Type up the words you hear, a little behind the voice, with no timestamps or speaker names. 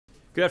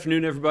Good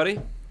afternoon, everybody.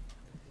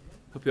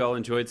 Hope you all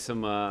enjoyed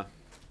some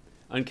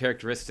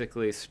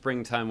uncharacteristically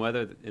springtime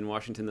weather in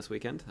Washington this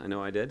weekend. I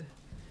know I did.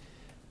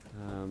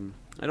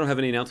 I don't have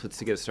any announcements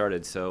to get us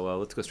started, so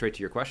let's go straight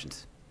to your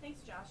questions.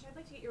 Thanks, Josh. I'd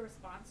like to get your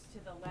response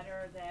to the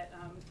letter that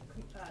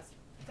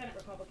Senate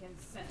Republicans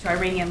sent to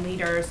Iranian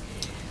leaders.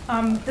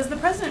 Does the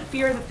president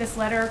fear that this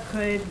letter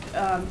could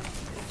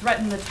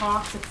threaten the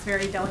talks at this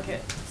very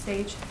delicate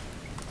stage?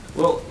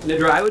 Well,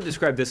 Nidra, I would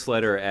describe this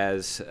letter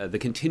as the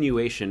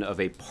continuation of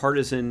a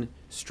partisan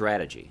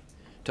strategy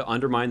to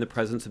undermine the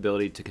president's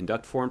ability to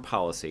conduct foreign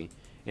policy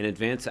and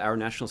advance our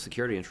national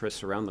security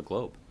interests around the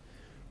globe.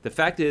 The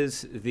fact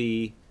is,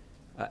 the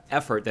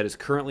effort that is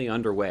currently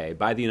underway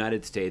by the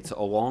United States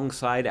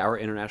alongside our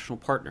international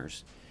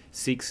partners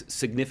seeks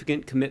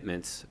significant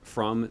commitments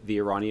from the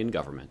Iranian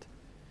government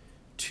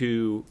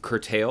to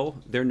curtail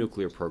their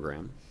nuclear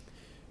program,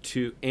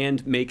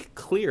 and make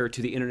clear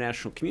to the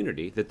international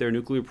community that their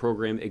nuclear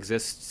program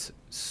exists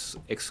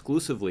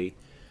exclusively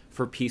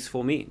for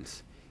peaceful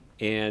means.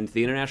 And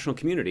the international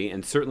community,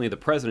 and certainly the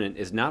president,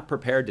 is not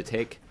prepared to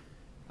take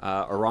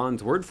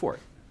Iran's word for it.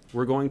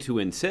 We're going to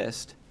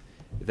insist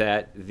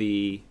that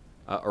the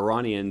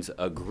Iranians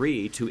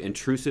agree to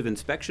intrusive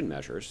inspection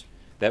measures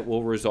that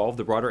will resolve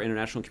the broader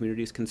international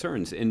community's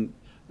concerns. And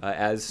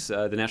as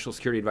the National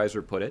Security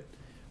Advisor put it,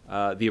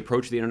 the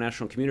approach of the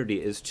international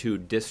community is to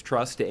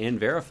distrust and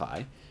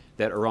verify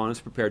that Iran is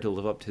prepared to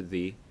live up to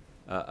the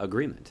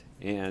agreement.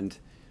 And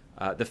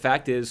the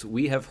fact is,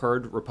 we have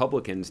heard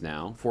Republicans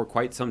now for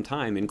quite some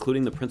time,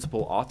 including the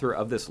principal author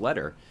of this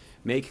letter,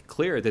 make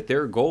clear that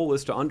their goal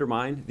is to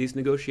undermine these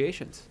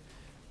negotiations.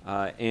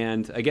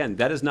 And again,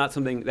 that is not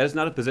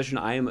a position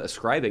I am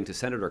ascribing to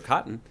Senator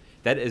Cotton.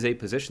 That is a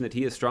position that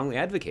he has strongly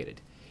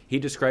advocated. He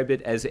described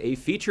it as a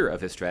feature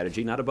of his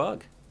strategy, not a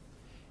bug.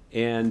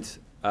 And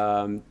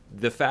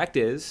the fact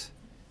is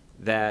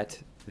that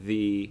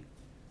the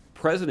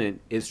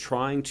president is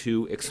trying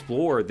to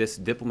explore this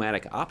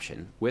diplomatic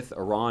option with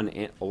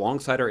Iran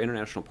alongside our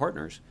international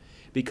partners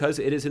because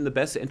it is in the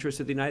best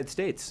interest of the United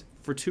States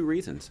for two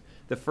reasons.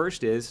 The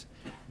first is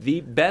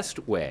the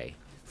best way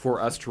for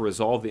us to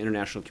resolve the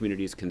international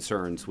community's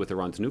concerns with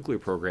Iran's nuclear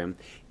program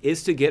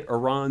is to get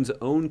Iran's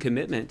own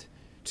commitment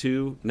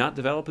to not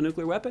develop a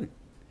nuclear weapon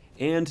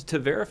and to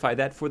verify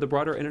that for the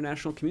broader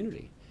international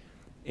community.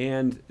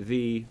 And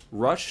the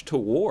rush to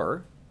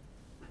war,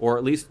 or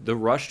at least the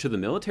rush to the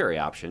military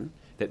option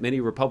that many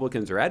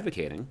Republicans are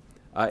advocating,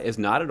 is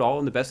not at all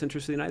in the best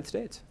interest of the United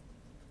States.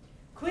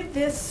 Could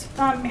this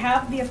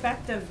have the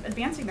effect of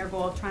advancing their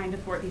goal of trying to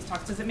thwart these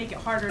talks? Does it make it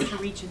harder to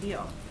reach a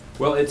deal?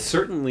 Well, it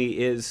certainly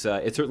is.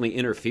 It certainly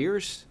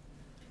interferes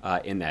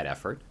in that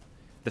effort.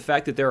 The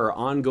fact that there are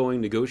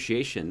ongoing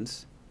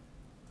negotiations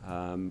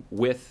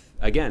with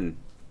the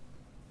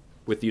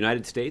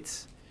United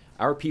States,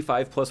 our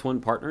P5+1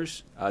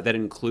 partners that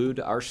include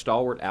our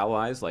stalwart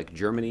allies like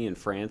Germany and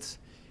France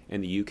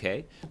and the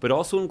UK, but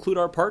also include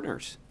our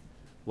partners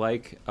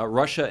like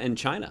Russia and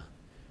China,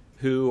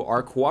 who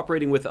are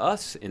cooperating with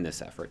us in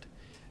this effort,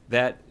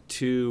 that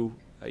to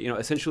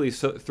essentially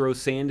throw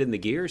sand in the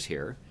gears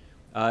here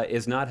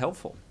is not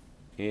helpful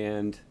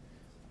and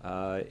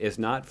is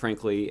not,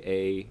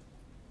 frankly,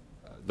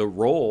 the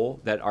role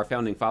that our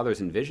founding fathers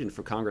envisioned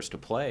for Congress to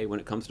play when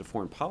it comes to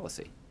foreign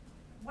policy.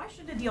 Why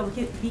should a deal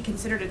be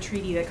considered a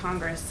treaty that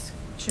Congress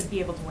should be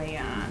able to weigh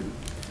in on?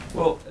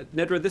 Well,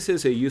 Nedra, this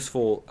is a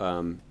useful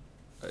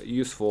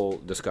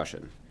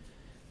discussion.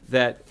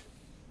 That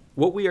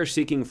what we are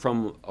seeking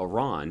from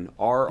Iran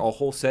are a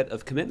whole set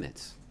of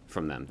commitments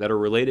from them that are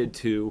related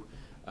to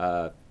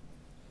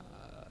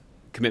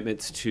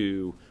commitments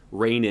to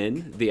rein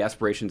in the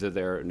aspirations of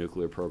their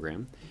nuclear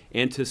program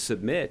and to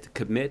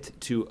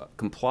commit to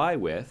comply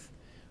with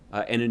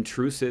an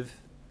intrusive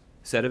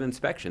set of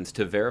inspections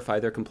to verify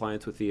their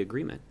compliance with the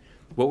agreement.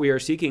 What we're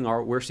seeking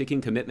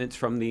commitments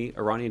from the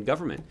Iranian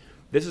government.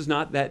 This is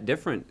not that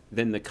different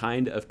than the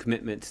kind of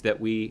commitments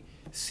that we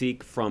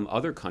seek from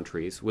other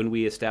countries when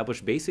we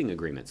establish basing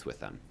agreements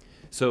with them.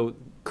 So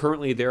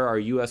currently there are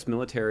U.S.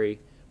 military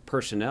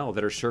personnel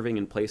that are serving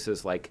in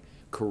places like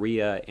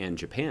Korea and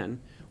Japan.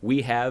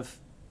 We have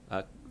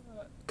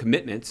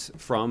commitments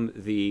from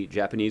the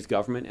Japanese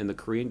government and the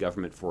Korean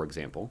government, for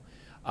example,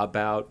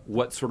 about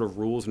what sort of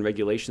rules and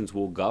regulations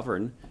will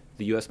govern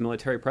the U.S.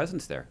 military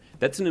presence there.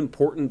 That's an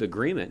important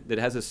agreement that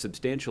has a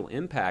substantial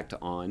impact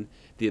on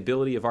the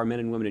ability of our men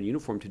and women in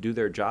uniform to do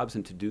their jobs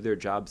and to do their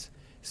jobs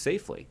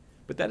safely.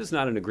 But that is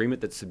not an agreement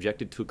that's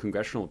subjected to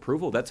congressional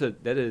approval.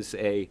 Those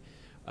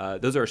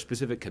are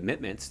specific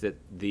commitments that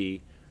in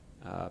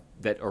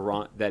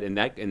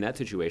that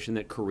situation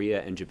that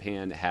Korea and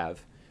Japan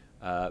have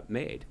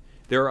made.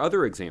 There are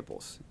other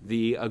examples.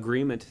 The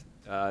agreement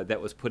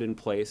that was put in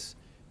place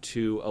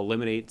to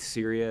eliminate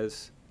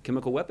Syria's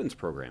chemical weapons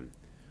program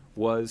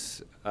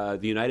was the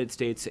United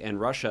States and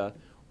Russia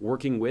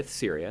working with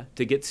Syria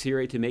to get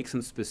Syria to make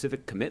some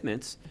specific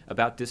commitments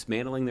about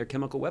dismantling their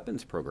chemical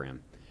weapons program.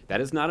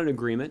 That is not an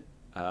agreement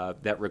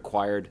that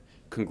required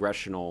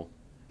congressional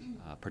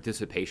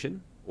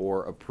participation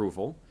or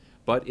approval,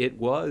 but it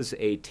was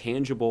a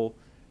tangible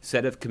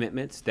set of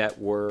commitments that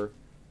were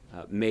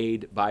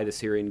made by the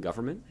Syrian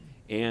government,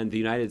 and the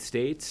United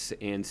States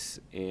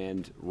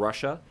and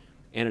Russia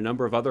and a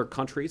number of other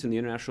countries in the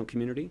international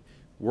community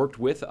worked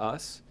with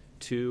us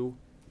to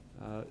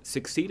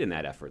succeed in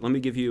that effort. Let me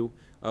give you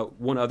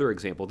one other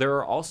example. There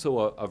are also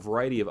a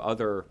variety of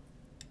other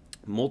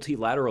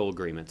multilateral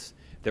agreements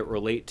that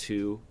relate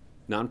to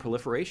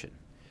non-proliferation.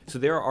 So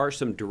there are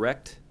some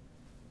direct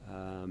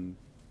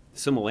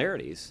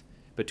similarities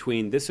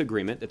between this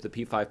agreement that the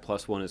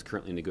P5+1 is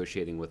currently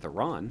negotiating with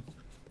Iran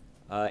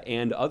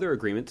and other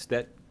agreements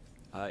that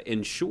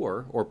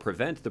ensure or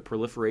prevent the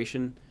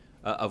proliferation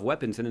of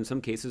weapons, and in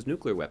some cases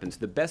nuclear weapons.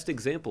 The best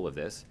example of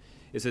this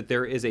is that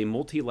there is a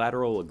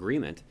multilateral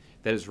agreement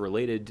that is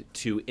related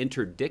to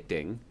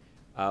interdicting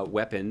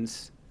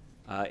weapons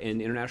in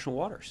international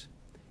waters,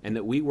 and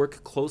that we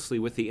work closely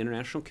with the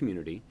international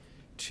community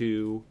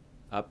to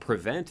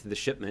prevent the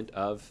shipment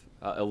of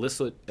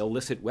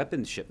illicit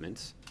weapons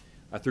shipments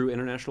through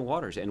international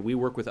waters. And we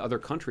work with other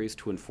countries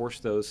to enforce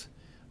those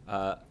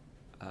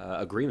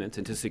agreements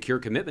and to secure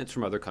commitments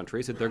from other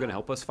countries that they're going to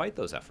help us fight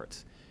those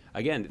efforts.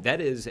 Again,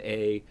 that is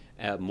a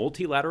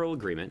multilateral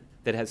agreement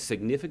that has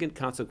significant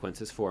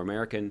consequences for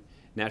American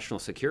national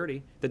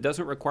security that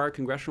doesn't require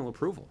congressional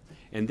approval.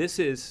 And this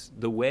is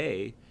the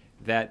way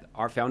that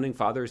our founding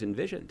fathers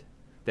envisioned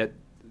that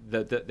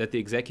the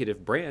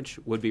executive branch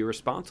would be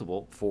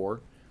responsible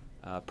for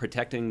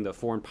protecting the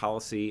foreign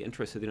policy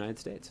interests of the United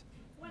States.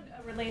 One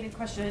related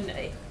question.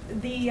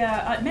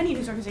 Many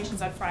news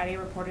organizations on Friday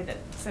reported that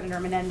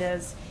Senator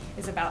Menendez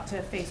is about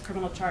to face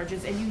criminal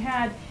charges, and you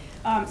had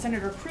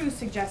Senator Cruz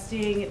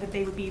suggesting that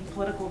they would be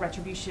political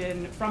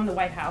retribution from the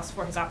White House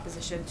for his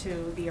opposition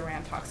to the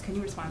Iran talks. Can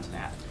you respond to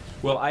that?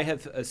 Well, I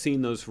have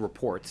seen those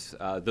reports.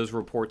 Those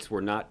reports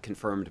were not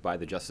confirmed by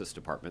the Justice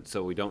Department,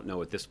 so we don't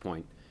know at this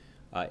point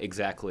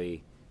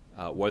exactly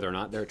whether or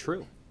not they're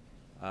true.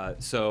 I'm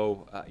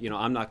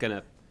not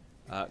going to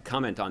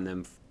comment on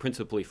them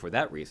principally for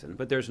that reason.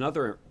 But there's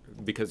another,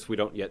 because we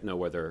don't yet know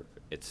whether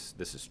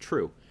this is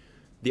true.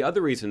 The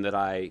other reason that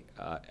I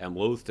am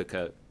loath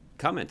to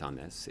comment on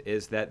this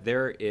is that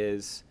there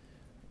is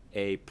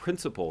a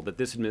principle that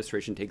this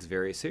administration takes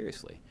very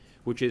seriously,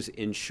 which is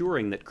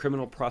ensuring that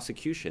criminal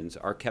prosecutions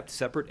are kept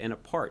separate and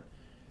apart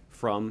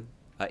from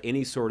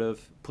any sort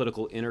of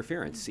political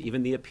interference,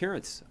 even the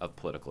appearance of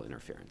political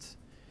interference.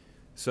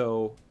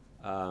 So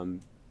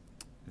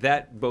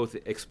that both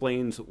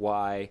explains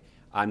why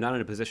I'm not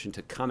in a position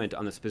to comment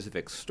on the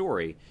specific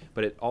story,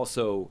 but it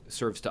also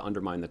serves to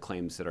undermine the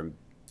claims that are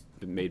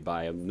made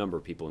by a number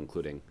of people,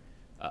 including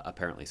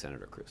apparently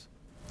Senator Cruz.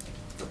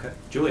 Okay.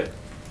 Julia.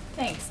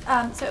 Thanks.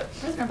 So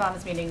President Obama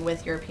is meeting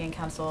with European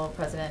Council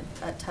President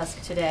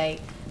Tusk today,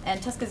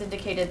 and Tusk has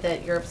indicated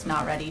that Europe's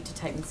not ready to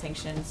tighten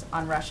sanctions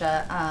on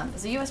Russia.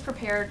 Is the U.S.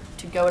 prepared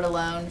to go it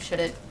alone? Should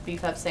it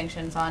beef up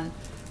sanctions on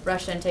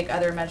Russia and take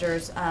other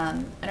measures?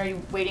 And are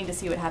you waiting to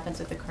see what happens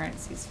with the current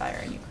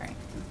ceasefire in Ukraine?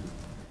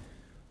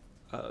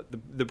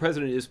 The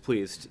President is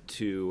pleased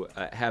to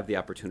have the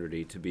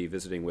opportunity to be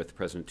visiting with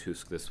President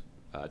Tusk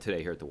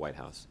today here at the White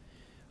House.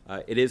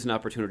 It is an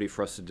opportunity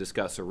for us to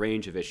discuss a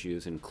range of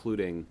issues,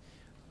 including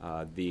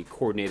the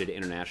coordinated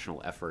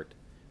international effort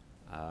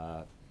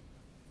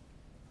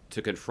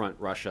to confront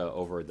Russia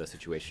over the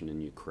situation in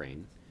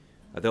Ukraine.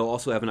 They'll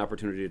also have an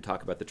opportunity to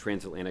talk about the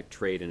transatlantic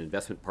trade and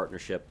investment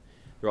partnership.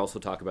 They'll also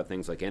talk about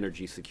things like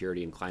energy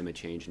security and climate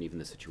change and even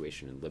the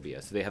situation in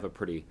Libya. So they have a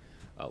pretty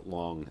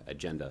long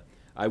agenda.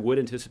 I would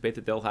anticipate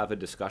that they'll have a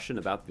discussion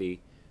about the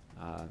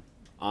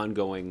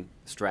ongoing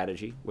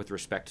strategy with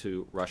respect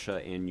to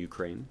Russia and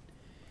Ukraine.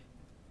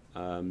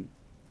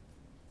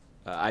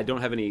 I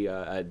don't have any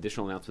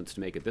additional announcements to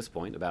make at this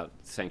point about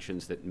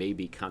sanctions that may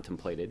be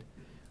contemplated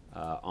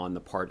on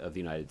the part of the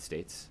United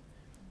States.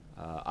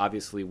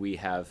 Obviously, we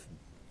have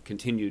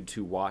continued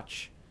to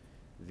watch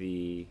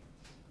the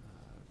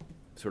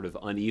sort of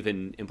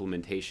uneven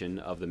implementation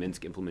of the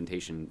Minsk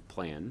implementation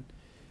plan.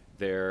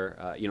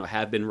 There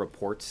have been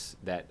reports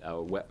that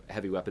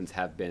heavy weapons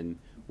have been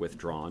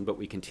withdrawn, but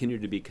we continue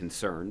to be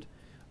concerned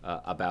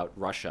about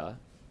Russia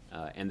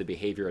and the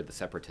behavior of the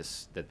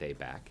separatists that they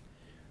back.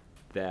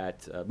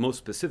 That most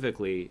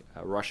specifically,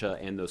 Russia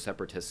and those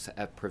separatists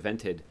have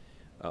prevented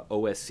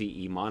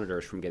OSCE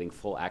monitors from getting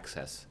full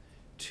access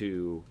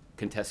to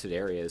contested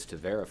areas to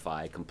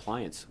verify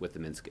compliance with the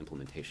Minsk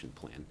implementation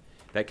plan.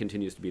 That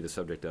continues to be the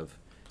subject of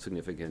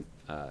significant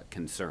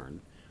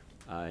concern.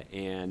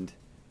 And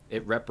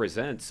it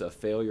represents a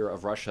failure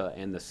of Russia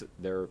and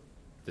the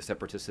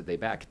separatists that they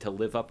back to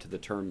live up to the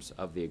terms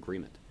of the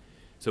agreement.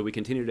 So we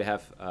continue to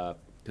have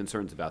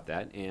concerns about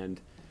that, and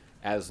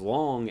as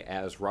long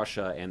as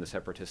Russia and the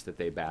separatists that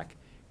they back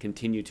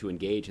continue to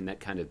engage in that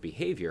kind of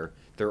behavior,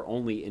 they're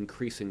only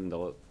increasing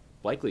the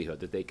likelihood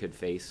that they could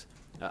face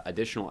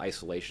additional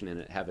isolation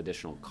and have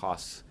additional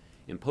costs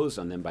imposed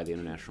on them by the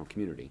international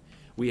community.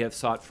 We have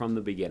sought from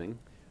the beginning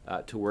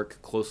to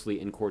work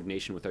closely in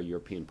coordination with our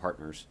European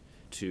partners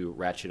to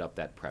ratchet up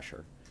that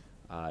pressure,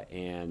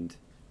 and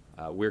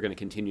we're going to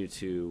continue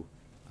to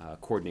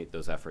coordinate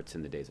those efforts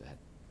in the days ahead.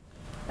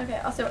 Okay,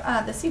 also,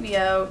 the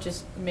CBO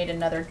just made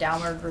another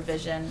downward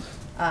revision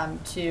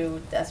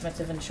to the estimates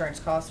of insurance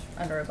costs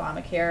under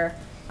Obamacare.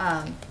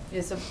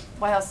 Is the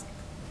White House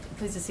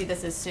pleased to see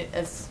this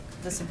as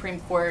the Supreme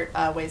Court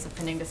weighs a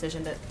pending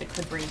decision that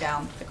could bring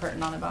down the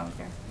curtain on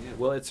Obamacare? Yeah,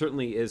 well, it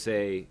certainly is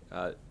only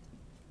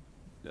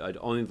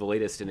the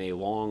latest in a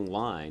long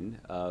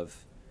line of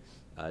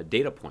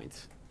data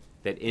points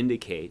that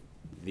indicate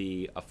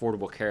the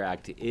Affordable Care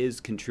Act is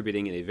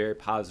contributing in a very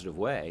positive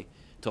way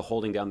to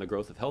holding down the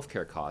growth of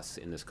healthcare costs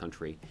in this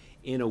country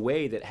in a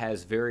way that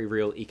has very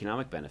real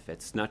economic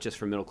benefits, not just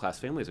for middle-class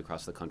families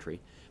across the country,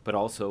 but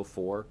also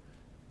for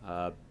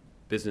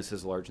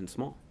businesses large and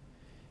small.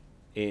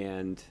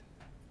 And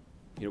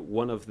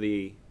one of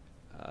the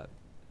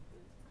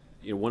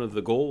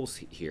goals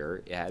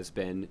here has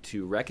been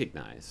to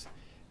recognize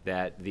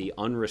that the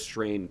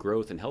unrestrained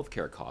growth in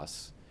healthcare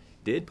costs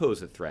did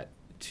pose a threat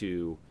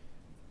to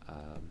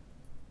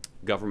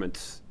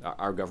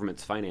our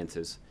government's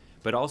finances,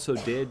 but also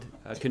did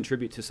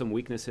contribute to some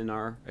weakness in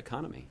our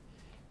economy.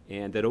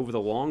 And that over the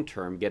long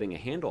term, getting a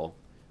handle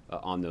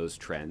on those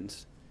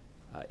trends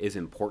is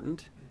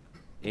important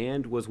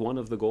and was one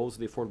of the goals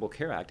of the Affordable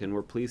Care Act. And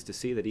we're pleased to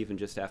see that even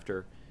just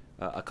after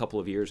a couple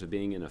of years of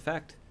being in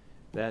effect,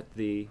 that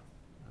the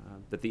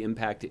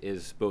impact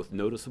is both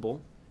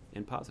noticeable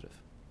and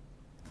positive.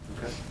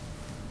 Okay.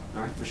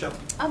 All right, Michelle.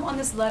 On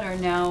this letter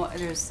now,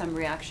 there's some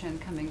reaction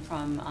coming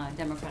from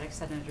Democratic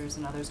senators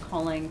and others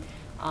calling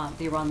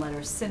the Iran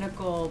letter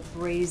cynical,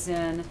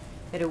 brazen,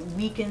 that it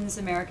weakens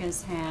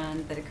America's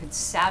hand, that it could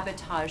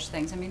sabotage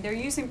things. I mean, they're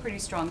using pretty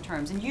strong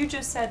terms. And you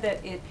just said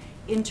that it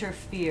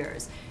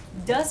interferes.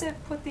 Does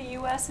it put the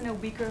U.S. in a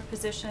weaker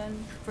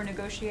position for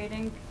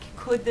negotiating?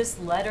 Could this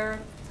letter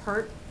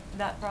hurt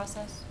that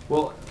process?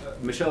 Well,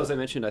 Michelle, as I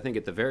mentioned, I think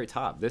at the very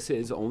top, this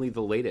is only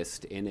the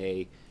latest in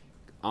a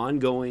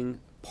ongoing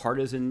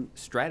partisan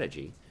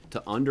strategy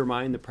to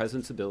undermine the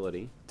president's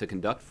ability to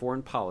conduct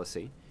foreign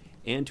policy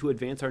and to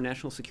advance our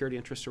national security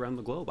interests around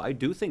the globe. I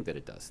do think that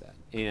it does that.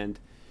 And,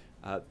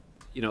 I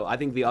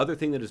think the other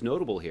thing that is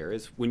notable here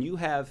is when you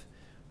have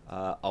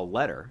a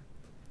letter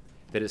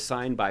that is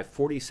signed by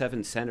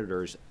 47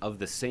 senators of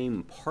the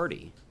same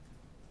party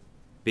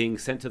being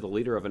sent to the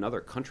leader of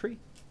another country,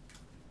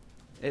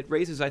 it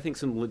raises, I think,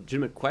 some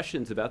legitimate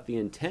questions about the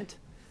intent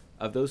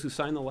of those who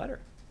signed the letter.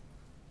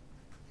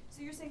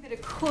 So you're saying that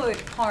it could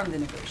harm the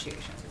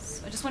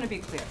negotiations. I just want to be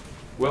clear.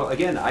 Well,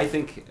 again, I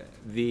think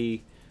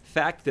the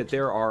fact that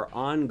there are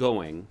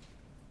ongoing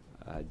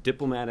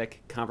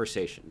diplomatic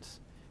conversations,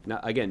 now,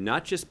 again,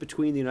 not just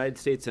between the United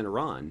States and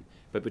Iran,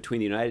 but between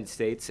the United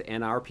States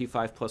and our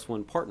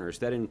P5+1 partners,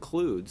 that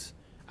includes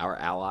our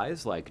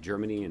allies like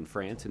Germany and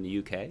France and the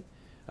UK,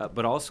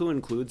 but also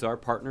includes our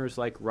partners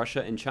like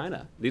Russia and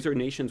China. These are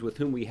nations with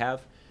whom we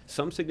have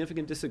some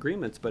significant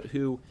disagreements, but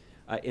who,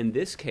 in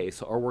this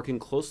case, are working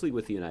closely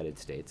with the United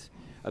States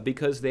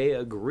because they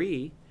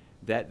agree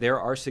that there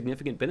are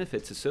significant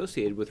benefits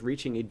associated with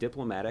reaching a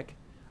diplomatic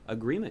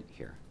agreement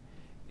here.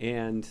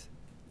 And,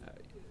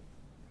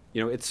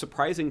 it's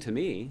surprising to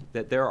me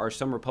that there are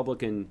some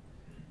Republican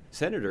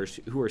senators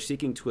who are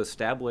seeking to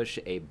establish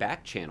a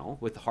back channel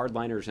with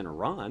hardliners in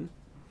Iran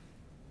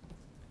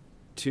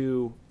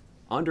to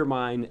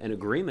undermine an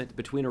agreement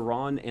between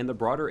Iran and the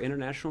broader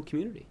international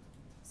community.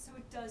 So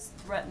it does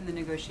threaten the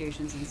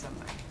negotiations in some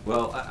way?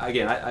 Well,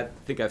 again, I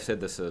think I've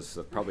said this as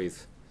probably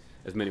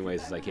as many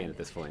ways as I can at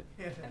this point.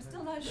 I'm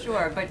still not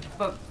sure, but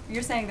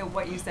you're saying that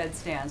what you said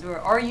stands, or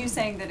are you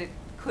saying that it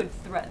could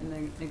threaten the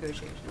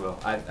negotiations? Well,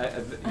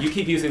 you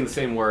keep using the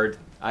same word.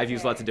 I've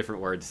used lots of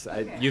different words.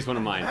 I use one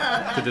of mine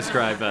to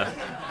describe. So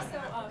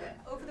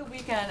over the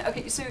weekend,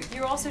 okay, so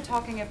you're also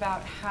talking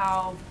about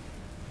how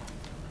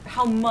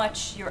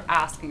much you're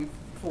asking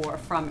for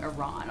from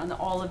Iran on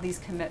all of these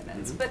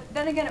commitments. Mm-hmm. But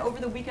then again, over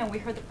the weekend, we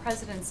heard the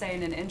president say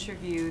in an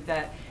interview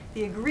that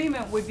the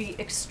agreement would be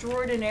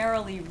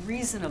extraordinarily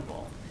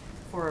reasonable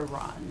for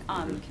Iran.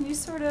 Can you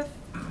sort of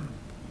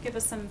give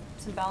us some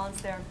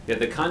balance there? Yeah,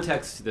 the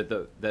context that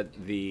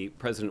the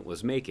president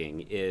was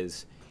making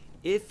is,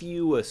 if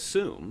you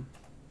assume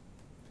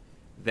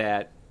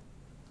that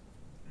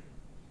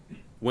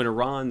when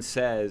Iran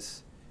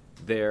says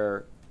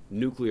their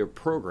nuclear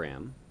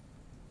program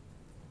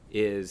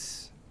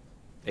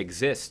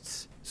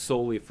exists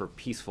solely for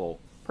peaceful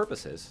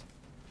purposes,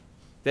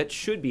 that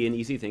should be an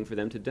easy thing for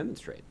them to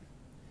demonstrate.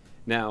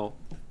 Now,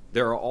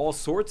 there are all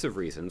sorts of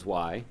reasons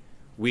why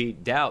we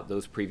doubt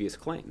those previous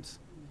claims.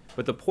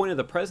 But the point of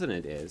the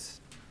president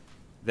is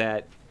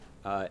that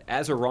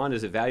as Iran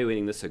is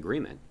evaluating this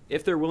agreement,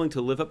 if they're willing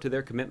to live up to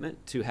their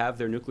commitment to have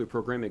their nuclear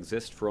program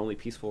exist for only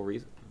peaceful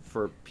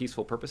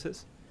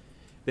purposes,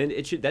 then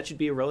that should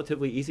be a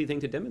relatively easy thing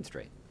to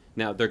demonstrate.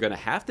 Now, they're going to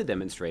have to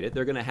demonstrate it.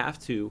 They're going to have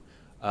to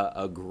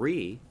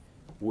agree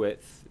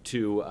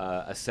to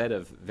a set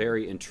of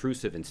very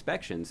intrusive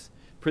inspections,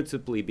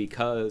 principally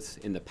because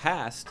in the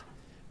past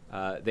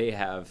they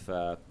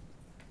have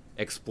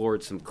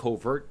explored some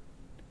covert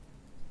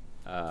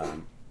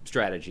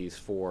strategies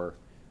for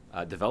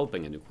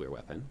developing a nuclear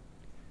weapon.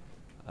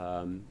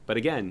 But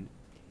again,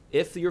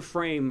 if your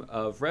frame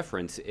of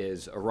reference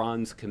is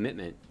Iran's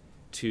commitment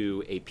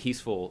to a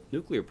peaceful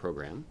nuclear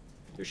program,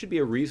 there should be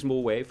a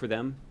reasonable way for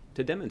them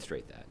to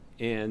demonstrate that.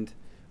 And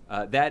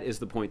that is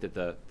the point that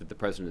the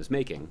president is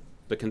making.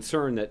 The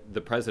concern that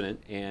the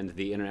president and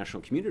the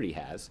international community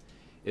has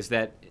is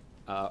that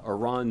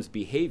Iran's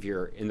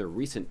behavior in the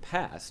recent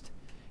past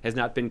has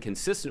not been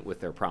consistent with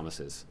their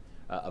promises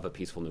of a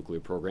peaceful nuclear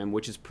program,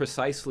 which is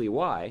precisely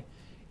why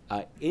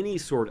any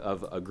sort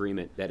of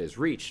agreement that is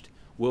reached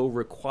will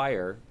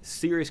require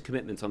serious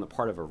commitments on the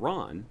part of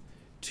Iran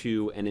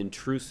to an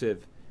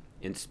intrusive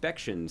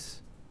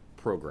inspections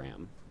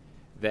program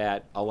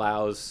that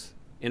allows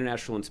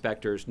international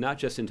inspectors not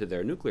just into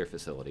their nuclear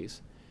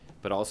facilities,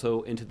 but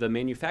also into the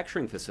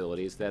manufacturing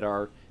facilities that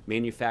are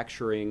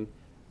manufacturing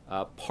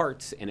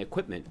parts and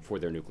equipment for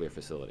their nuclear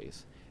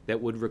facilities,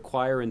 that would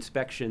require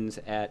inspections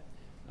at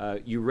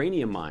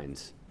uranium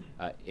mines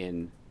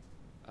in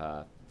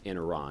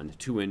Iran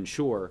to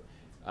ensure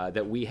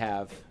that we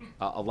have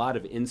a lot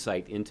of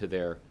insight into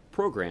their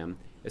program,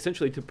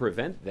 essentially to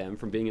prevent them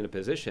from being in a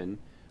position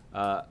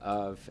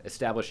of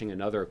establishing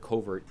another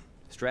covert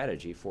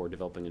strategy for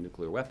developing a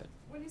nuclear weapon.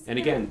 And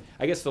again,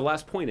 I guess the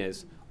last point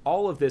is,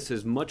 all of this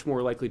is much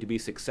more likely to be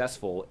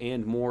successful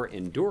and more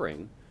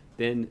enduring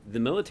than the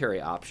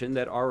military option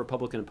that our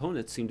Republican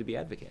opponents seem to be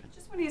advocating.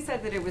 Just when you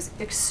said that it was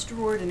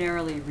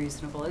extraordinarily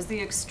reasonable, is the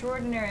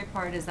extraordinary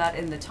part, is that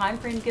in the time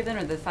frame given,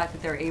 or the fact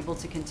that they're able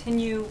to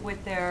continue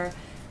with their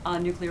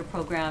nuclear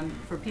program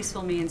for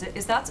peaceful means?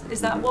 Is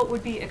that what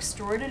would be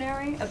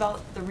extraordinary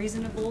about the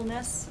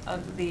reasonableness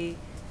of the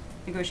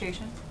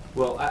negotiation?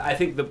 Well, I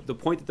think the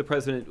point that the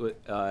president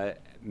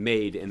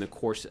made in the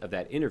course of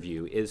that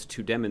interview is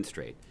to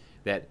demonstrate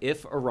that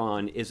if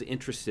Iran is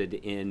interested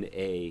in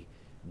a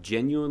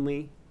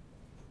genuinely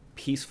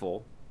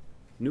peaceful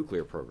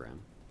nuclear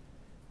program,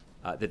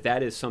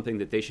 that is something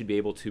that they should be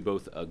able to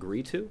both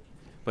agree to,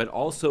 but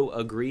also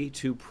agree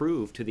to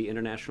prove to the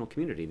international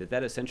community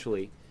that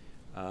essentially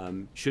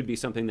should be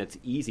something that's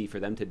easy for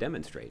them to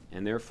demonstrate,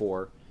 and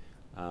therefore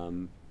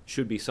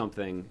should be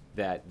something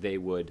that they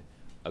would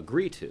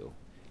agree to.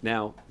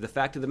 Now, the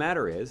fact of the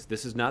matter is,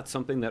 this is not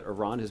something that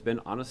Iran has been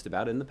honest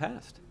about in the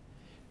past.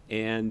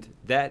 And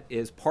that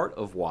is part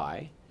of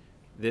why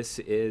this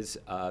is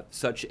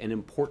such an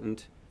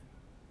important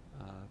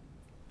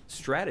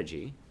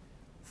strategy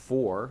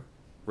for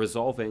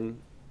resolving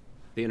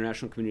the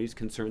international community's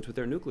concerns with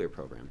their nuclear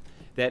program.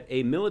 That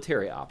a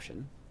military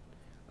option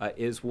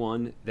is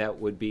one that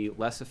would be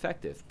less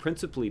effective,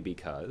 principally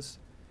because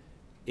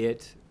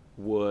it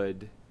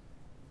would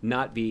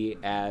not be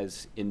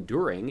as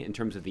enduring in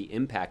terms of the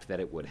impact that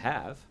it would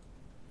have,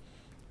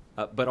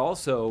 but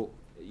also,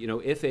 you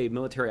know, if a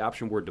military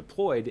option were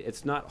deployed,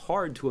 it's not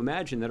hard to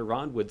imagine that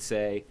Iran would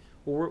say,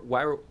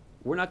 well,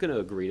 we're not going to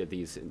agree to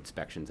these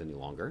inspections any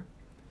longer,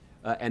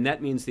 and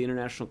that means the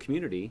international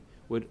community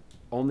would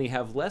only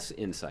have less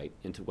insight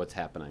into what's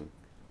happening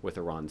with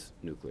Iran's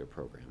nuclear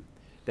program.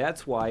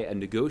 That's why a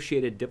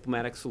negotiated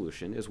diplomatic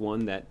solution is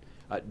one that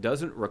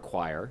doesn't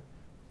require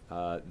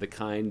the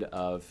kind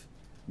of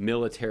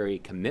military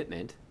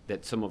commitment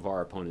that some of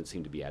our opponents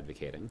seem to be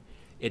advocating.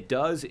 It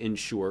does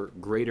ensure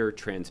greater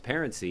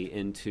transparency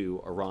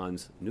into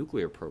Iran's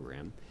nuclear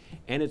program,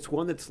 and it's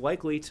one that's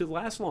likely to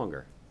last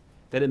longer.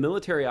 That a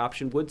military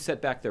option would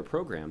set back their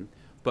program,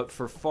 but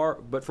for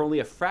only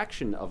a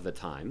fraction of the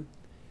time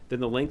than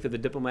the length of the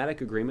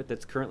diplomatic agreement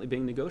that's currently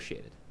being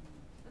negotiated.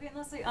 Okay, and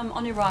Leslie,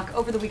 on Iraq,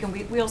 over the weekend,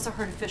 we also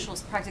heard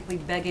officials practically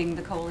begging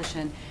the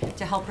coalition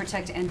to help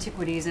protect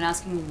antiquities and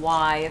asking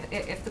why,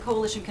 if the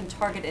coalition can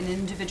target an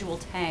individual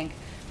tank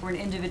or an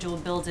individual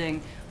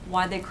building,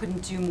 why they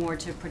couldn't do more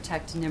to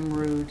protect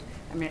Nimrud.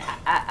 I mean,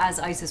 as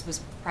ISIS was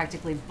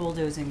practically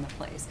bulldozing the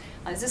place.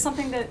 Is this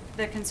something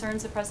that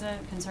concerns the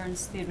president,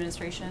 concerns the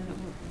administration,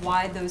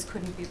 why those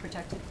couldn't be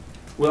protected?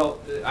 Well,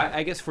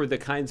 I guess for the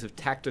kinds of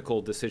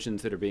tactical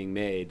decisions that are being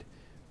made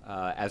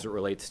as it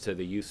relates to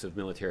the use of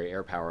military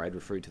air power, I'd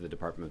refer you to the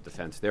Department of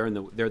Defense. They're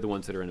the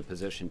ones that are in a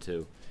position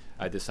to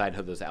decide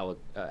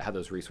how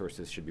those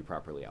resources should be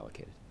properly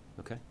allocated.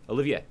 Okay,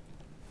 Olivier.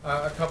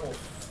 A couple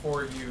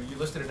for you. You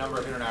listed a number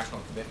of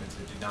international commitments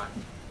that did not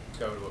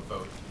go to a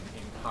vote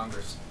in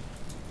Congress.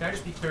 Can I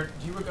just be clear?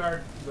 Do you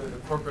regard the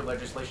corporate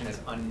legislation as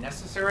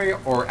unnecessary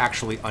or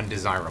actually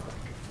undesirable?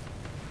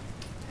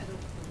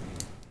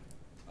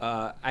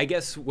 I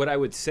guess what I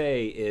would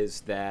say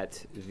is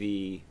that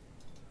the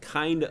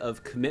kind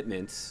of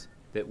commitments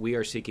that we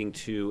are seeking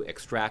to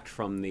extract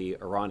from the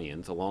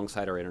Iranians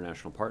alongside our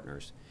international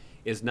partners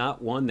is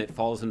not one that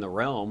falls in the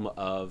realm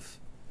of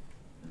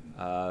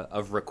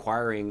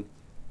requiring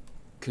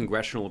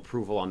congressional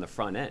approval on the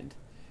front end.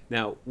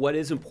 Now, what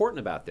is important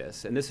about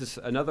this, and this is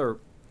another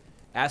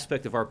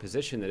aspect of our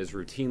position that is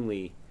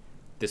routinely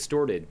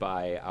distorted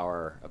by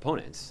our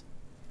opponents,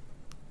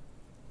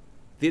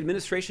 the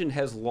administration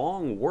has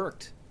long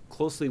worked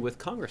closely with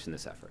Congress in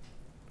this effort.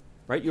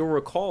 Right? You'll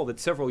recall that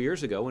several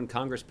years ago when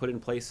Congress put in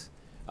place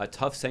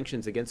tough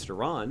sanctions against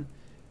Iran,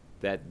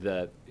 that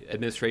the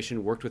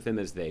administration worked with them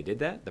as they did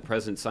that. The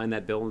president signed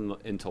that bill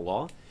into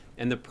law.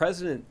 And the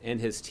president and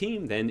his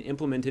team then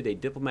implemented a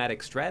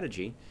diplomatic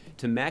strategy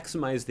to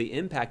maximize the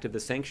impact of the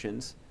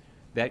sanctions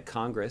that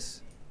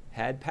Congress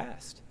had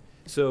passed.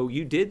 So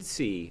you did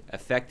see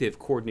effective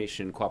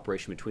coordination and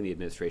cooperation between the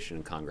administration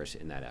and Congress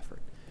in that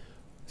effort.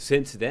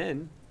 Since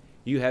then,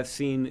 you have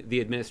seen the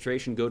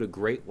administration go to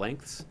great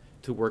lengths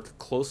to work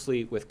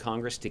closely with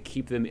Congress to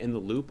keep them in the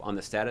loop on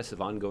the status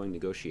of ongoing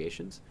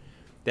negotiations.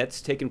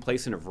 That's taken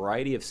place in a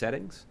variety of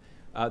settings.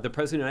 The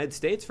President of the United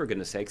States, for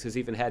goodness sakes, has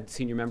even had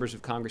senior members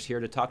of Congress here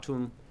to talk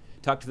to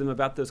them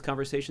about those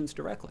conversations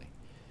directly.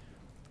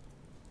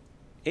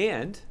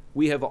 And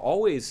we have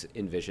always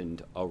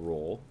envisioned a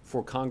role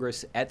for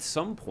Congress at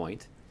some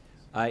point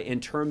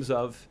in terms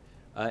of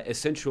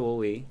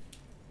essentially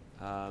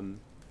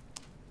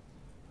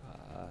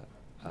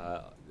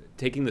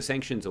taking the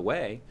sanctions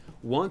away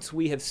once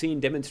we have seen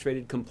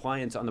demonstrated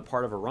compliance on the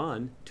part of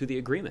Iran to the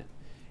agreement.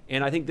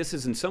 And I think this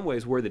is in some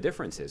ways where the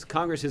difference is.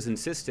 Congress is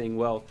insisting,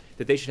 well,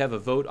 that they should have a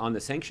vote on the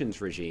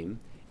sanctions regime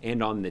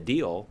and on the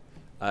deal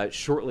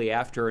shortly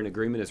after an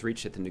agreement is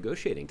reached at the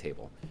negotiating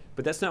table.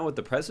 But that's not what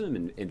the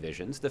president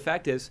envisions. The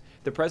fact is,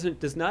 the president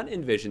does not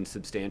envision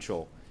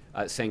substantial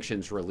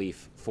sanctions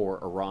relief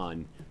for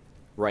Iran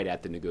right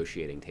at the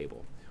negotiating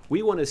table.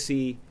 We want to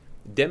see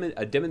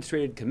a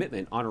demonstrated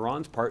commitment on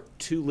Iran's part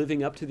to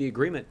living up to the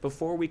agreement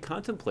before we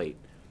contemplate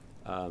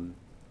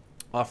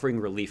offering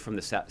relief from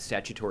the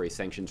statutory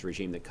sanctions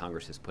regime that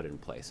Congress has put in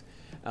place.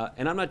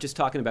 And I'm not just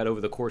talking about over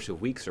the course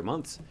of weeks or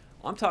months.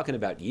 I'm talking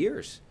about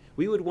years.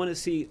 We would want to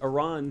see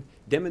Iran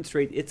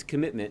demonstrate its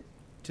commitment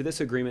to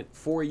this agreement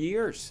for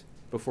years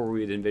before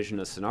we would envision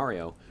a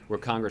scenario where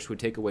Congress would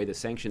take away the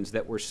sanctions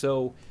that were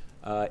so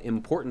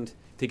important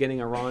to getting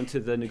Iran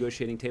to the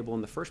negotiating table in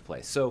the first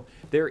place. So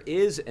there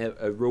is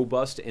a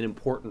robust and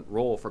important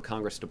role for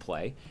Congress to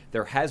play.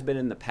 There has been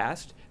in the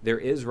past, there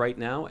is right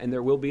now, and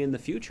there will be in the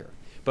future.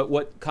 But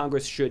what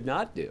Congress should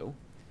not do,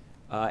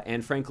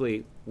 and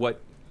frankly,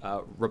 what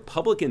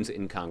Republicans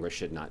in Congress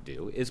should not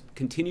do, is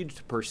continue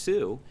to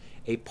pursue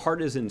a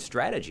partisan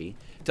strategy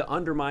to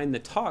undermine the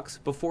talks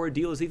before a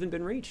deal has even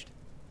been reached.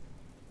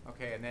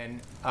 Okay, and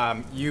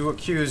then you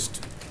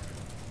accused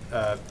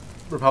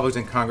Republicans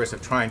in Congress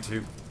of trying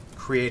to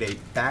create a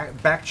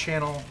back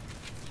channel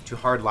to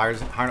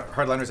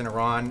hardliners in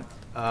Iran.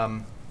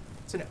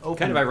 It's an open,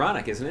 kind of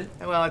ironic, isn't it?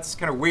 Well, it's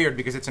kind of weird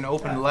because it's an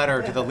open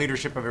letter to the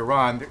leadership of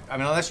Iran. I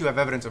mean, unless you have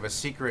evidence of a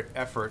secret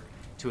effort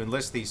to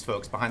enlist these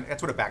folks behind,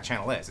 that's what a back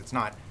channel is. It's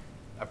not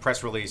a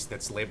press release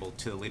that's labeled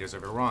to the leaders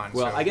of Iran.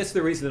 Well, so. I guess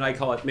the reason that I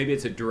call it, maybe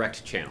it's a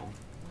direct channel.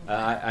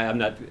 I'm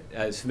not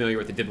as familiar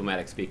with the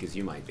diplomatic speak as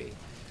you might be.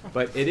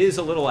 But it is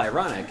a little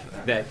ironic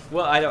that,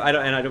 well, I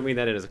don't mean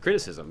that as a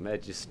criticism.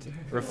 It just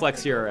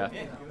reflects your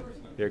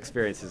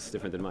experience is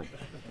different than mine.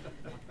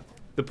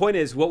 The point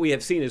is, what we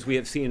have seen is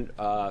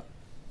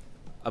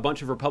a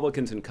bunch of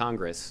Republicans in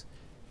Congress,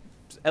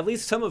 at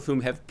least some of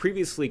whom have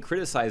previously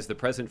criticized the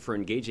president for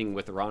engaging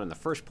with Iran in the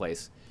first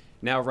place,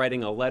 now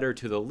writing a letter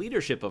to the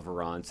leadership of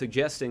Iran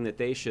suggesting that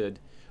they should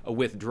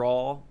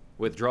withdraw,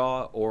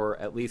 or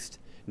at least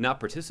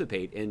not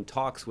participate in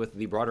talks with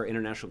the broader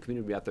international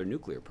community about their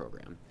nuclear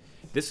program.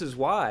 This is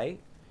why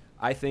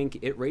I think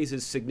it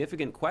raises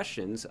significant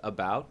questions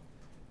about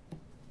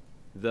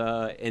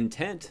the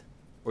intent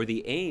or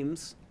the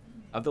aims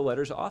of the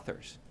letter's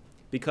authors,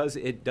 because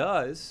it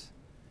does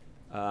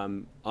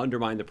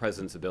undermine the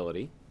president's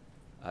ability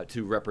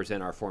to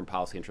represent our foreign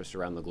policy interests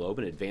around the globe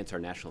and advance our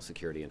national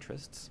security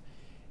interests.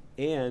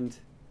 And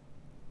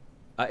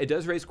it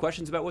does raise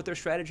questions about what their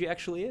strategy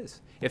actually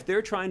is. If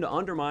they're trying to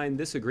undermine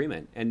this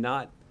agreement and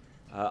not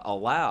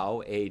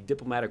allow a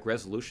diplomatic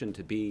resolution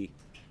to be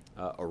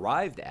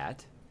arrived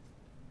at,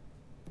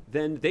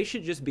 then they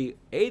should just be,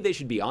 they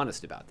should be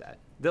honest about that.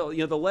 The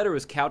letter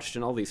was couched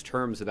in all these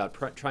terms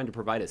about trying to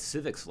provide a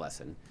civics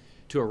lesson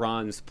to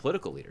Iran's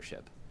political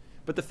leadership.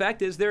 But the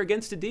fact is they're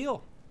against a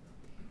deal.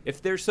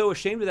 If they're so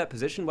ashamed of that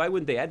position, why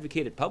wouldn't they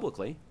advocate it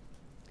publicly?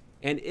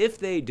 And if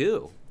they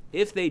do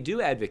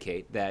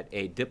advocate that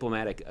a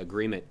diplomatic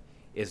agreement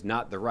is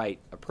not the right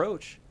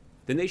approach,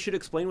 then they should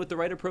explain what the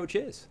right approach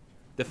is.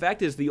 The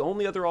fact is the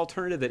only other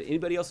alternative that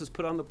anybody else has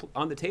put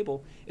on the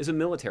table is a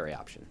military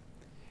option.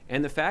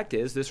 And the fact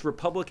is this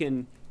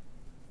Republican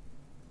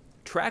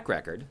track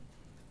record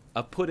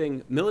of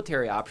putting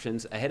military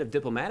options ahead of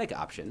diplomatic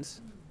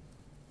options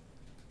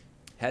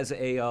has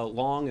a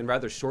long and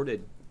rather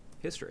sordid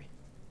history.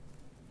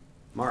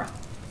 Mara.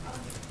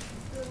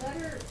 The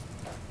letter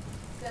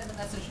sent a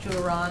message to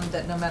Iran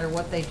that no matter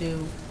what they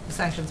do, the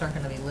sanctions aren't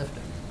going to be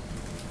lifted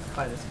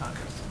by this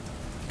Congress.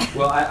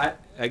 Well,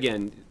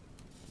 again,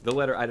 the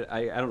letter,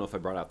 I don't know if I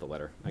brought out the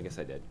letter. I guess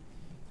I did.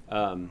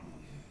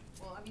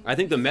 I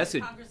think the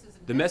message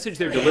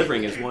they're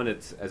delivering is one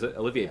that's, as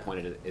Olivier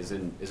pointed, is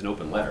an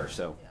open letter.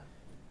 So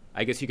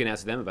I guess you can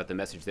ask them about the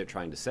message they're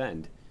trying to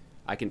send.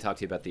 I can talk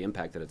to you about the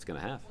impact that it's going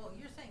to have. Well,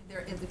 you're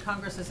saying the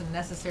Congress isn't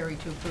necessary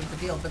to approve the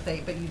deal,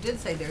 but you did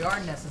say they are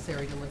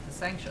necessary to lift the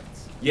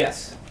sanctions.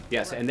 Yes,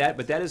 right.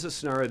 But that is a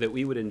scenario that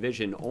we would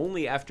envision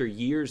only after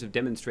years of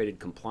demonstrated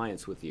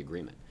compliance with the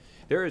agreement.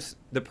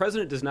 The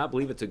president does not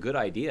believe it's a good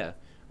idea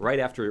right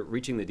after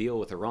reaching the deal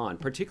with Iran,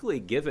 particularly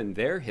given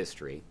their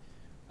history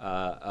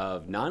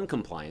of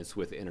non-compliance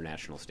with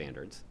international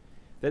standards,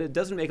 that it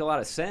doesn't make a lot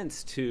of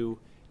sense to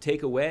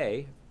take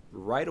away,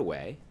 right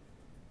away,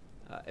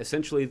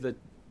 essentially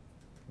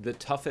the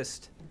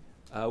toughest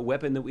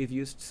weapon that we've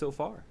used so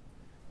far.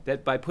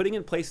 That by putting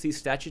in place these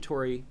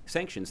statutory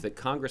sanctions that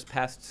Congress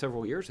passed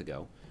several years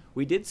ago,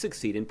 we did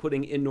succeed in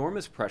putting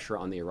enormous pressure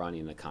on the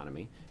Iranian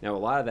economy. Now, a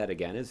lot of that,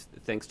 again, is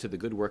thanks to the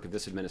good work of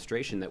this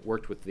administration that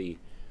worked with the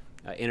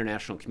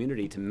international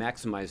community to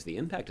maximize the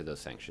impact of those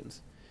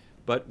sanctions.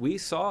 But we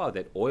saw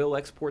that oil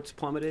exports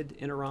plummeted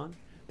in Iran,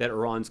 that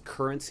Iran's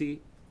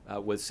currency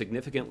was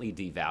significantly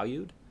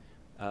devalued,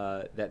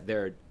 that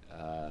there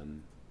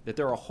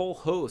are a whole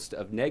host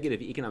of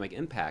negative economic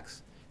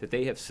impacts that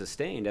they have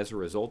sustained as a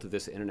result of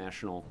this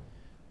international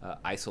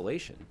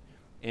isolation.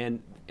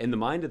 And in the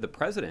mind of the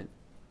president,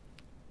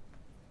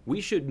 we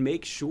should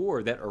make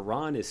sure that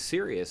Iran is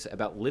serious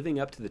about living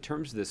up to the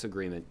terms of this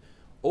agreement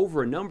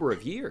over a number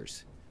of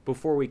years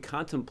before we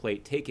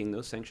contemplate taking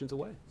those sanctions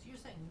away. So you're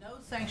saying no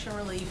sanction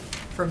relief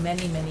for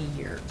many, many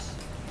years?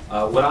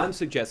 What I'm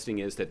suggesting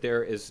is that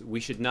we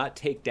should not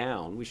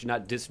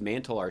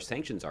dismantle our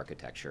sanctions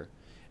architecture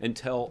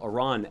until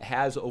Iran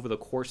has, over the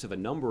course of a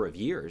number of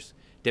years,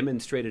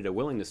 demonstrated a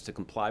willingness to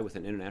comply with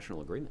an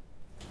international agreement.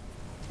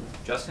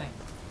 Justin?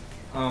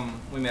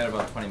 We met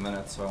about 20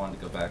 minutes, so I wanted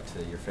to go back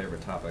to your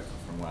favorite topic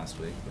from last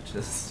week, which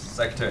is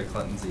Secretary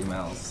Clinton's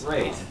emails.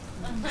 Great.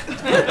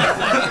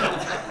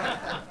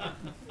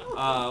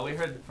 We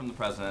heard from the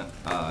president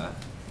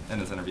in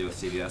his interview with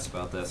CBS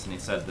about this, and he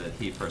said that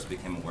he first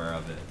became aware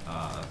of it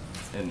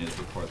in news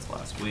reports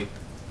last week.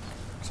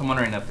 So I'm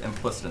wondering if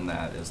implicit in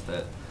that is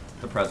that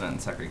the president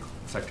and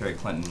Secretary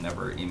Clinton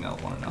never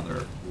emailed one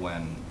another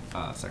when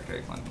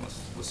Secretary Clinton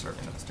was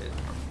serving at the State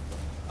Department.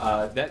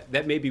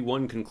 That may be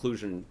one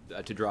conclusion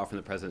to draw from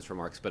the president's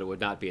remarks, but it would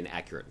not be an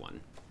accurate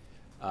one.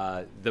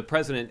 The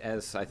president,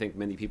 as I think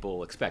many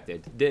people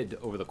expected, did,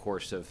 over the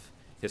course of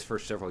his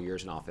first several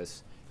years in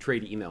office,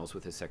 trade emails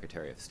with his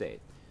Secretary of State.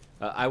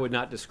 I would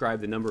not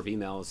describe the number of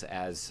emails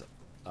as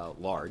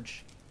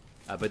large,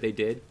 but they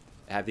did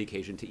have the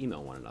occasion to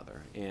email one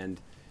another.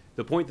 And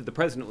the point that the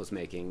president was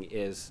making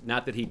is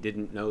not that he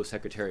didn't know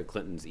Secretary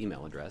Clinton's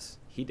email address.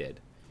 He did.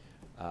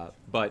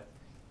 But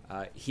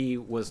he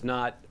was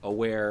not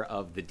aware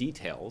of the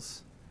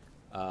details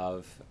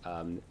of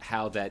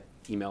how that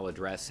email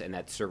address and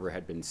that server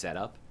had been set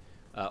up,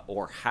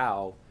 or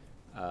how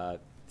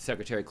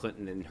Secretary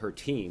Clinton and her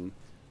team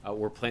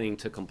were planning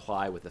to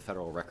comply with the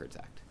Federal Records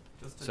Act.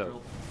 Just to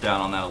drill down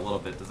on that a little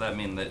bit, does that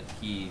mean that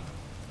he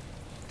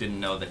didn't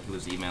know that he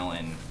was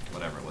emailing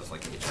whatever it was,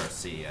 like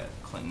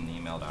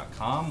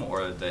hrc@clintonemail.com,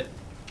 or that,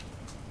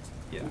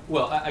 yeah?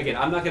 Well, again,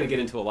 I'm not going to get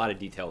into a lot of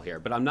detail here,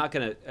 but I'm not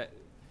going to...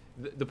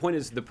 The point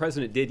is, the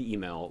president did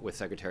email with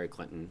Secretary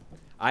Clinton.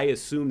 I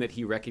assume that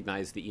he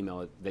recognized the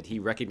email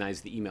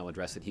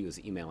address that he was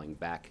emailing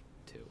back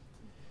to.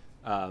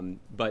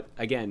 But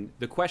again,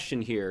 the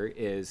question here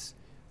is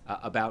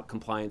about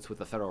compliance with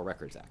the Federal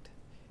Records Act,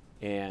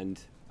 and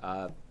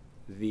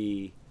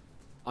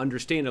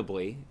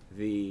understandably,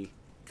 the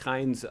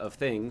kinds of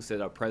things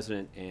that a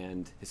president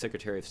and his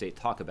Secretary of State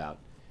talk about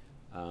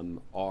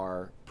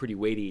are pretty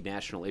weighty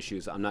national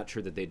issues. I'm not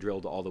sure that they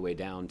drilled all the way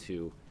down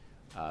to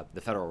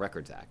the Federal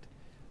Records Act.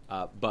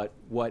 But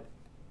what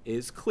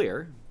is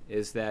clear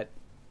is that,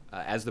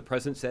 as the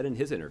president said in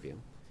his interview,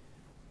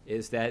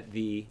 is that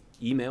the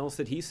emails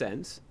that he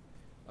sends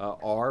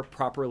are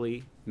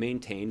properly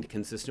maintained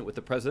consistent with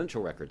the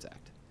Presidential Records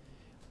Act.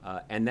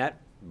 And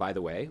that, by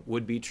the way,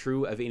 would be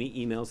true of any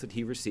emails that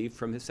he received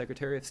from his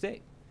Secretary of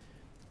State.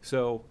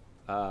 So,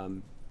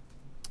 and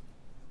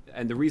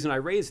the reason I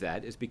raise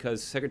that is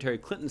because Secretary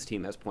Clinton's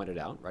team has pointed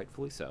out,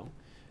 rightfully so,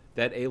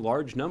 that a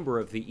large number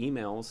of the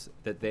emails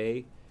that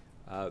they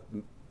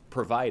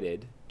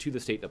provided to the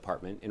State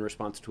Department in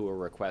response to a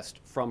request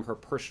from her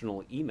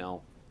personal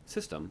email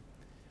system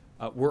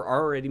were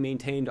already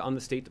maintained on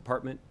the State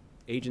Department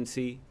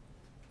agency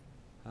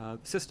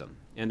system.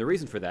 And the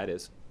reason for that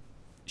is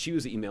she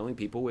was emailing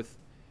people with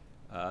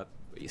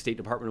State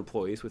Department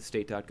employees with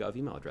state.gov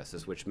email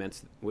addresses, which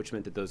meant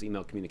that those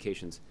email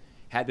communications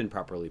had been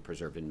properly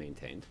preserved and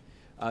maintained.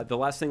 The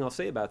last thing I'll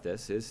say about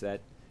this is that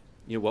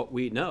what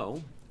we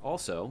know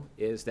also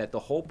is that the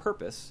whole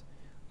purpose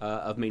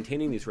of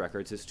maintaining these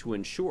records is to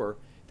ensure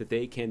that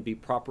they can be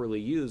properly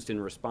used in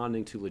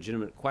responding to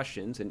legitimate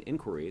questions and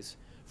inquiries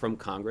from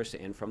Congress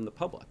and from the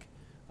public.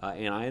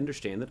 And I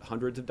understand that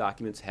hundreds of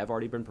documents have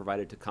already been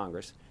provided to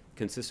Congress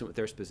consistent with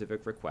their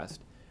specific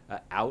request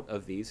out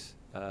of these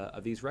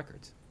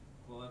records.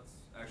 Well, that's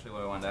actually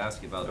what I wanted to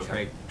ask you about.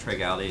 Okay. Trey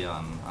Gowdy,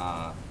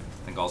 I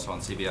think also on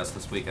CBS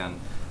this weekend,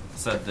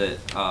 said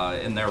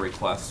that in their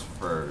requests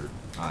for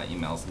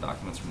emails and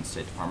documents from the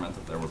State Department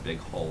that there were big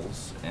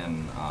holes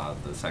in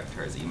the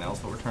Secretary's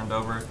emails that were turned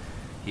over.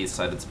 He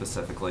cited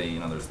specifically,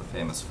 there's the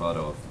famous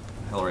photo of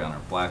Hillary on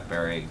her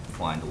BlackBerry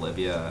flying to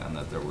Libya, and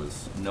that there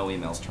was no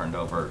emails turned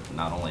over,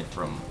 not only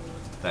from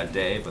that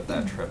day, but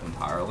that trip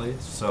entirely.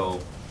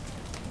 So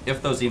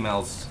if those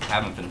emails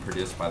haven't been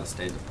produced by the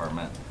State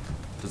Department,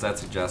 does that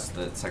suggest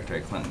that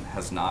Secretary Clinton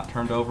has not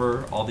turned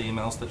over all the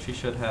emails that she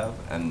should have?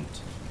 And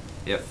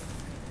if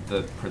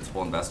the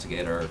principal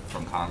investigator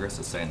from Congress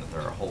is saying that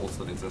there are holes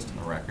that exist in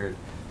the record,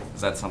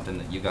 is that something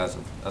that you guys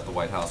at the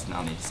White House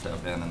now need to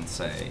step in and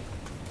say,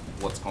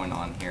 what's going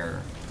on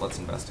here? Let's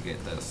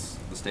investigate this.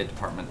 The State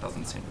Department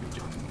doesn't seem to be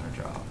doing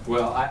their job.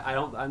 Well,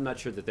 I'm not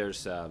sure that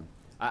there's.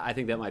 I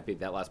think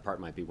that last part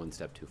might be one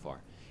step too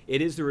far.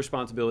 It is the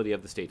responsibility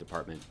of the State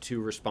Department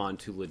to respond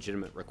to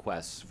legitimate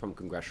requests from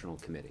congressional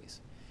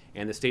committees,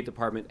 and the State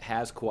Department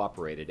has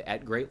cooperated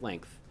at great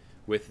length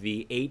with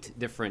the 8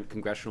 different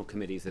congressional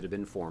committees that have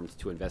been formed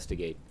to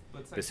investigate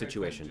the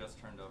situation. Just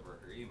turned over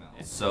her emails.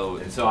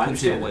 And so I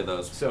understand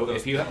those. So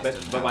those if you,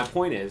 but my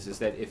point is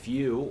that if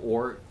you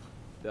or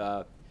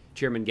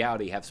Chairman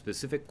Gowdy have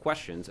specific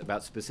questions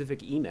about specific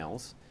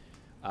emails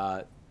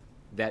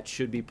that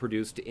should be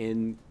produced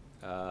in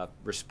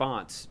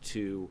response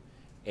to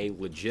a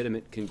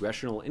legitimate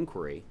congressional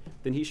inquiry,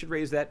 then he should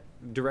raise that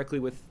directly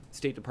with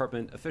State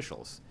Department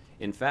officials.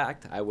 In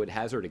fact, I would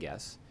hazard a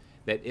guess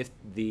that if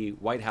the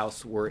White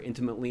House were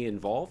intimately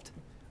involved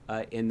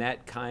in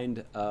that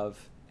kind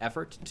of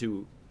effort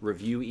to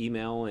review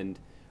email and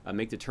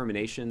make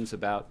determinations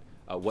about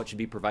what should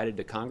be provided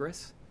to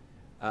Congress,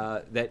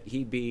 that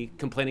he'd be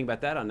complaining about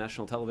that on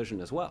national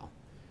television as well.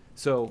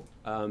 So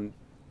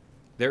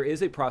there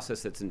is a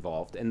process that's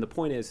involved, and the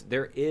point is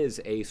there is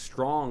a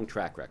strong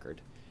track record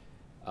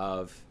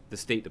of the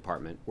State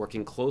Department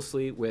working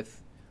closely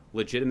with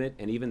legitimate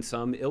and even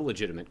some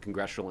illegitimate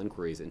congressional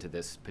inquiries into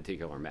this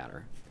particular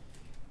matter.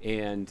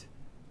 And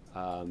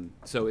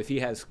so if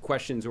he has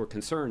questions or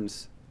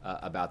concerns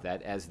about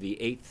that as the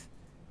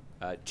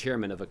 8th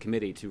chairman of a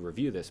committee to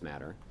review this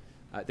matter,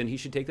 then he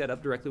should take that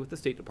up directly with the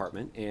State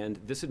Department, and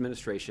this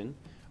administration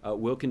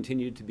will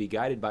continue to be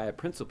guided by a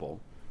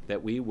principle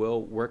that we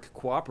will work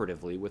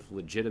cooperatively with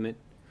legitimate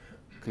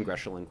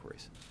congressional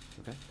inquiries.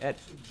 Okay, Ed.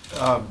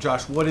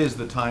 Josh, what is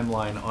the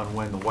timeline on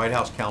when the White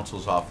House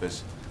counsel's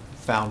office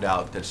found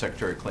out that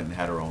Secretary Clinton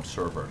had her own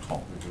server at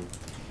home?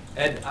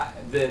 Ed,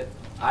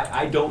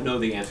 I don't know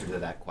the answer to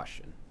that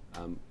question.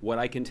 What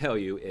I can tell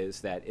you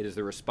is that it is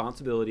the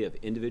responsibility of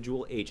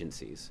individual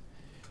agencies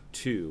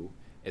to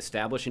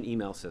establish an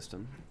email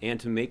system and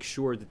to make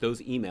sure that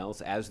those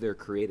emails, as they're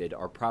created,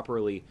 are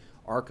properly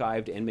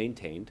archived and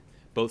maintained,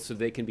 both so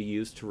they can be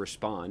used to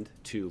respond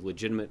to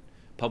legitimate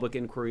public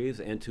inquiries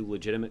and to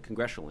legitimate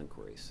congressional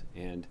inquiries.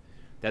 And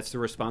that's the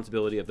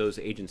responsibility of those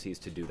agencies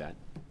to do that.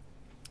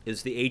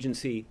 It's the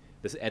agency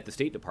at the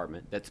State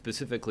Department that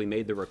specifically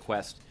made the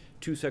request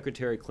to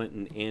Secretary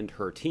Clinton and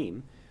her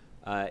team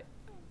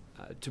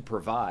to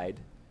provide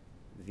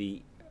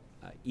the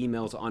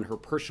emails on her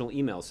personal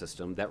email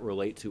system that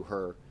relate to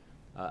her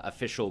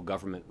official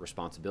government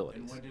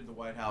responsibilities. And when did the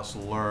White House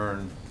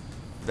learn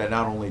that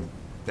not only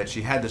that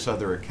she had this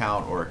other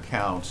account or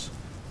accounts,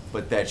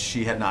 but that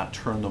she had not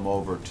turned them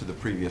over to the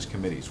previous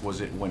committees? Was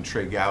it when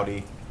Trey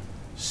Gowdy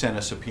sent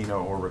a subpoena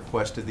or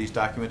requested these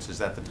documents? Is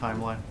that the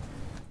timeline?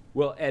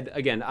 Well, Ed,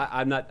 again,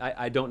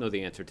 I don't know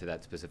the answer to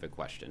that specific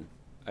question.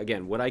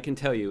 Again, what I can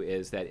tell you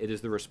is that it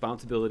is the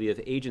responsibility of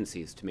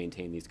agencies to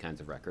maintain these kinds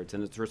of records,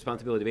 and it's the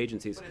responsibility of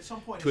agencies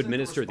to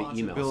administer the email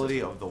system.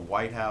 Responsibility of the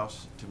White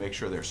House to make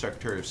sure their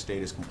Secretary of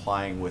State is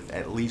complying with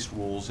at least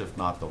rules, if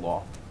not the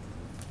law.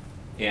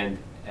 And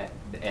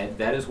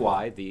that is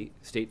why the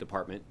State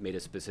Department made a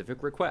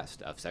specific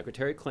request of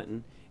Secretary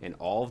Clinton and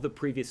all of the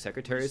previous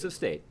secretaries of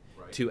state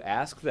to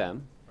ask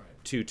them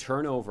to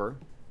turn over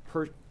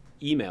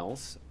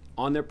emails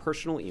on their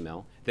personal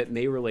email that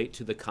may relate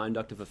to the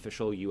conduct of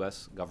official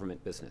U.S.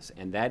 government business.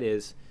 And that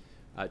is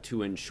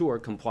to ensure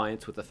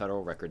compliance with the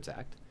Federal Records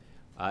Act.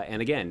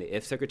 And again,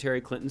 if Secretary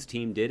Clinton's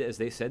team did as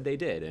they said they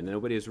did, and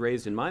nobody has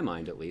raised, in my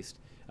mind at least,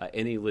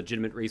 any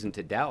legitimate reason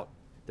to doubt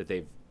that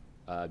they've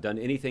done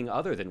anything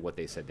other than what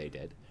they said they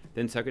did,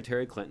 then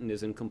Secretary Clinton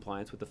is in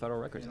compliance with the Federal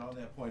Records Act. And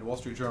on that point, Wall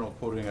Street Journal,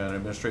 quoting an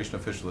administration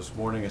official this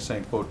morning, is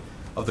saying, quote,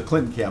 of the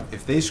Clinton camp,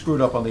 if they screwed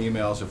up on the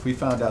emails, if we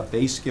found out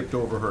they skipped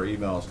over her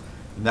emails,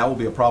 then that will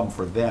be a problem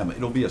for them.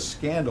 It'll be a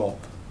scandal,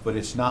 but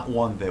it's not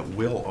one that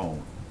we'll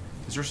own.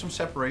 Is there some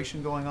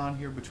separation going on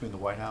here between the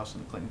White House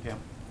and the Clinton camp?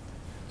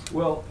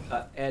 Well,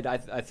 Ed,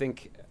 I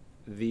think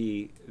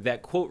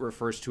that quote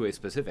refers to a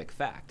specific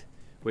fact,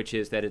 which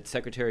is that it's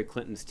Secretary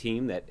Clinton's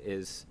team that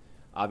is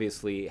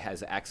obviously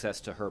has access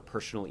to her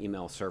personal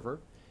email server,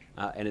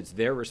 and it's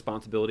their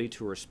responsibility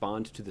to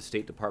respond to the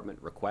State Department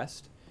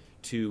request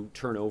to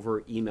turn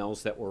over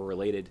emails that were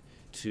related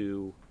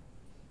to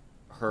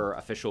her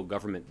official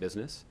government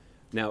business.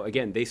 Now,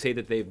 again, they say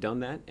that they've done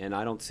that, and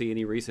I don't see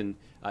any reason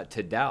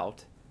to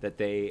doubt that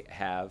they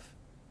have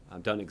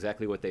done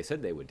exactly what they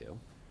said they would do.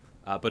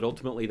 But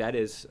ultimately, that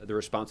is the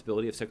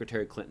responsibility of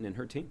Secretary Clinton and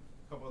her team.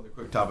 A couple other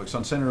quick topics.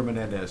 On Senator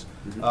Menendez,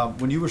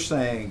 when you were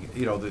saying,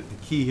 you know, the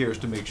key here is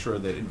to make sure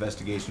that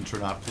investigations are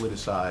not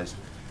politicized,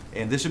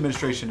 and this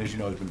administration, as you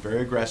know, has been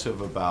very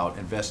aggressive about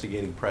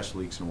investigating press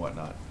leaks and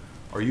whatnot.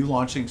 Are you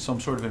launching some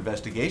sort of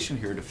investigation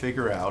here to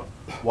figure out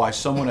why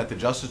someone at the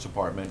Justice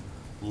Department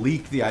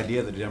leak the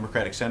idea that a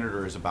Democratic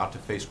senator is about to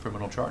face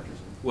criminal charges.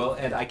 Well,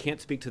 Ed, I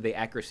can't speak to the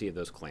accuracy of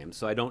those claims,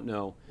 so I don't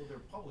know. Well, they're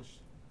published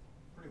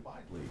pretty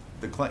widely.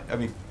 The claim, I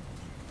mean,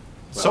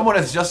 someone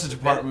at the Justice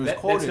Department was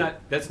quoted.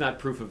 That's not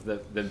proof of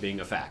them being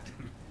a fact.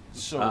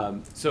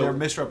 So they're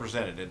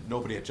misrepresented, and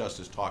nobody at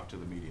Justice talked to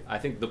the media. I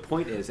think the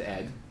point is,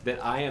 Ed,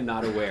 that I am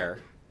not aware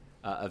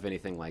of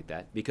anything like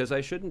that, because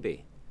I shouldn't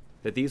be.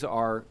 That these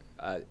are,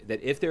 that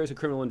if there is a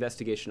criminal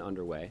investigation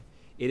underway,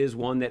 it is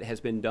one that has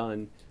been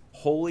done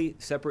wholly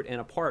separate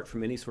and apart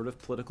from any sort of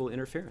political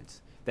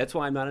interference. That's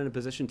why I'm not in a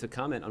position to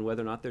comment on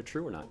whether or not they're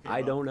true or not. Okay,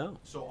 I don't know,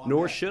 so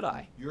nor that, should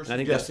I. And I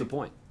think that's the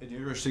point. And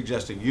you're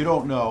suggesting you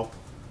don't know.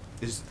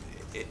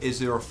 Is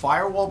there a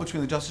firewall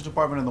between the Justice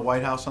Department and the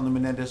White House on the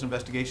Menendez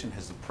investigation?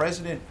 Has the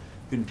president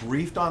been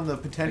briefed on the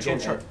potential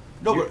Again, charge?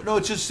 No,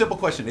 it's just a simple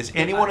question. Is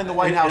anyone in the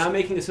White House? And I'm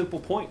making a simple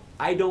point.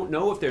 I don't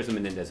know if there's a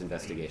Menendez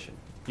investigation.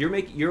 You're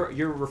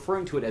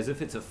referring to it as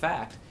if it's a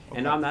fact,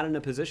 and I'm not in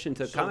a position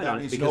to comment on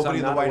it because nobody I'm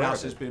in the not White aware House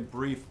of has it. been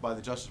briefed by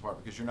the Justice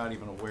Department because you're not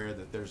even aware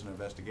that there's an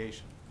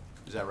investigation.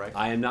 Is that right?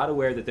 I am not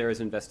aware that there is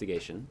an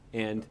investigation,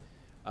 and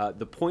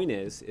the point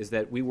is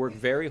that we work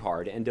very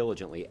hard and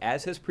diligently,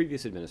 as has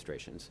previous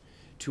administrations,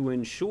 to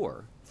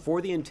ensure,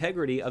 for the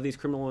integrity of these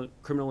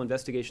criminal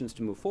investigations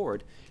to move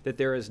forward, that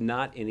there is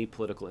not any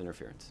political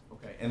interference.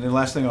 Okay. And then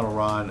last thing on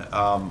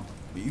Iran,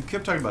 you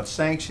kept talking about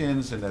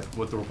sanctions and that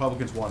what the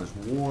Republicans want is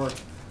war.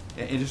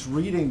 And just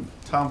reading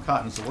Tom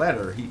Cotton's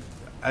letter,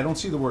 I don't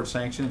see the word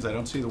sanctions. I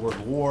don't see the word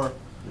war.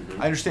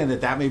 Mm-hmm. I understand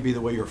that may be the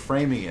way you're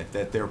framing it,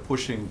 that they're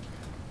pushing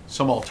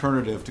some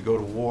alternative to go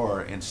to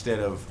war instead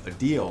of a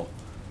deal.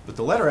 But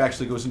the letter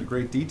actually goes into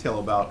great detail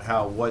about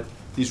how what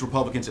these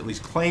Republicans at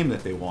least claim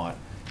that they want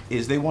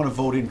is they want to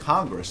vote in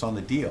Congress on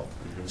the deal.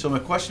 Mm-hmm. So my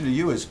question to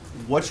you is,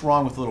 what's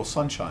wrong with a little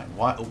sunshine?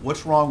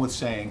 What's wrong with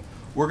saying,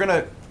 we're going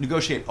to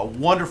negotiate a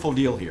wonderful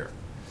deal here,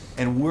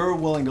 and we're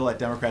willing to let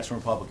Democrats and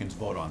Republicans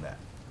vote on that?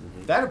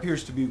 Mm-hmm. That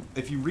appears to be,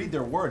 if you read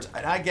their words,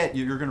 and I get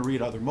you're going to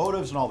read other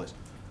motives and all this.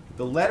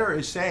 The letter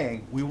is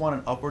saying we want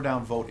an up or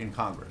down vote in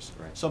Congress.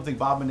 Right. Something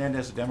Bob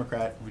Menendez, a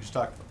Democrat, we just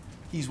talked about,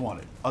 he's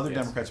wanted. Other Yes.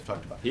 Democrats have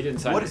talked about. He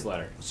didn't sign this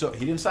letter. So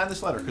he didn't sign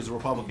this letter because the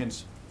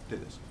Republicans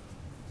did this.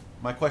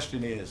 My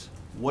question is,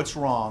 what's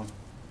wrong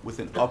with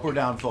an up or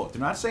down vote?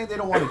 They're not saying they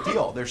don't want a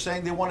deal. They're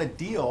saying they want a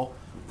deal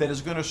that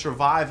is going to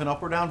survive an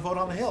up or down vote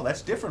on the Hill.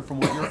 That's different from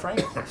what you're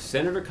framing.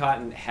 Senator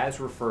Cotton has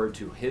referred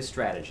to his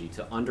strategy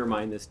to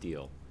undermine this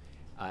deal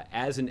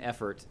as an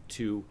effort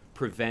to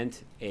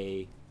prevent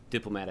a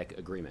diplomatic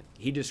agreement.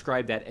 He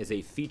described that as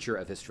a feature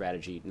of his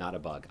strategy, not a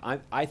bug.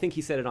 I think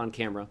he said it on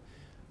camera,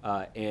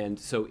 and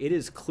so it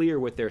is clear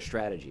what their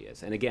strategy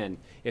is. And again,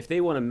 if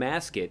they want to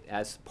mask it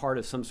as part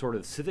of some sort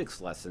of civics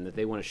lesson that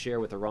they want to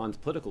share with Iran's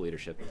political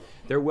leadership,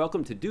 they're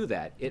welcome to do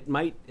that. It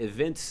might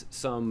evince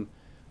some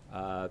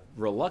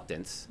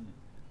reluctance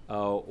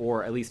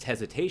or at least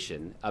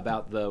hesitation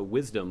about the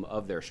wisdom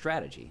of their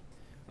strategy,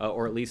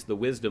 or at least the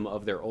wisdom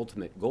of their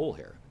ultimate goal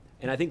here.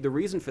 And I think the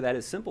reason for that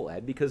is simple,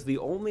 Ed, because the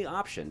only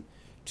option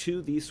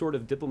to these sort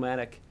of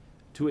diplomatic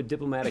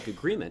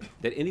agreement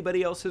that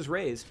anybody else has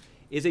raised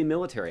is a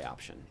military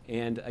option.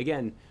 And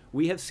again,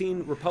 we have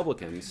seen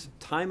Republicans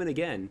time and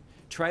again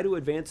try to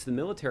advance the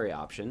military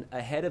option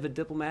ahead of a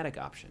diplomatic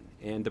option.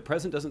 And the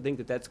president doesn't think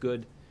that that's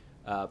good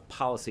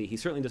policy. He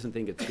certainly doesn't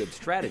think it's good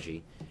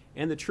strategy.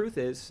 And the truth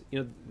is,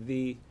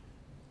 the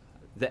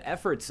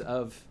efforts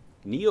of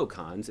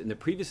neocons in the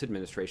previous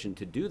administration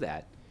to do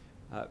that,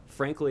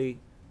 frankly,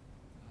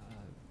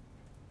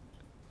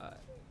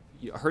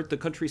 hurt the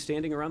country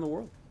standing around the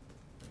world.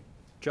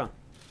 John.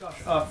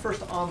 Josh,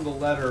 first on the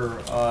letter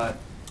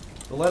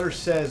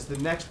says the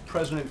next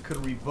president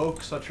could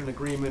revoke such an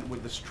agreement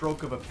with the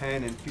stroke of a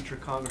pen, and future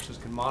Congresses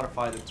can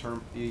modify the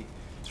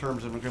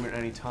terms of an agreement at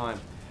any time.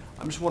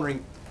 I'm just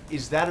wondering,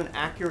 is that an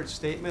accurate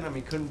statement? I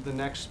mean, couldn't the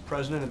next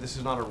president, if this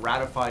is not a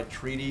ratified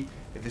treaty,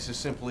 if this is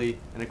simply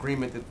an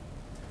agreement that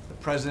the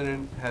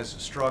president has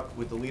struck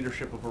with the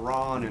leadership of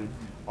Iran and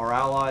our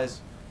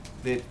allies,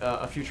 that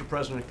a future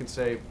president can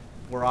say,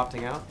 we're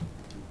opting out?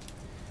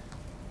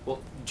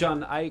 Well,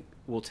 John, I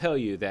will tell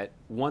you that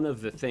one of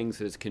the things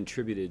that has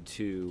contributed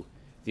to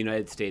the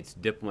United States'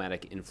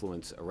 diplomatic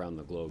influence around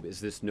the globe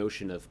is this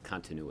notion of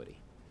continuity.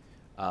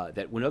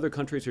 That when other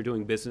countries are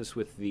doing business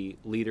with the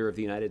leader of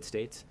the United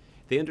States,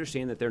 they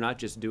understand that they're not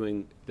just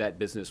doing that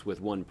business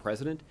with one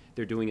president,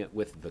 they're doing it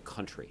with the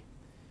country.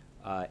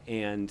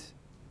 And,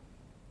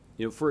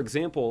 for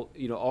example,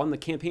 on the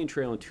campaign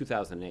trail in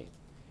 2008,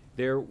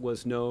 there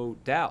was no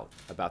doubt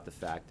about the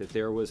fact that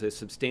there was a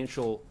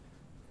substantial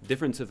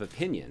difference of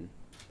opinion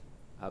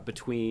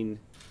between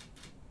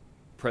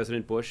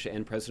President Bush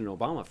and President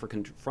Obama for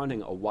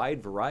confronting a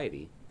wide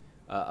variety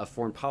of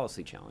foreign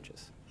policy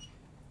challenges.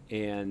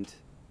 And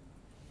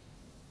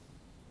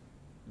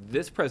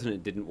this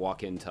president didn't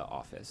walk into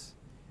office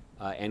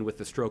and with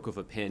the stroke of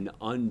a pen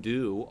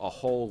undo a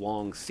whole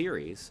long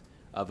series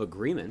of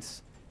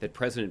agreements that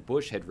President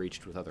Bush had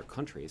reached with other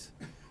countries.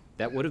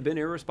 That would have been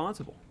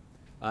irresponsible.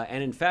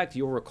 And in fact,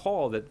 you'll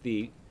recall that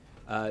the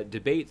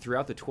debate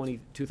throughout the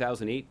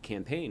 2008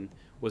 campaign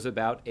was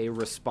about a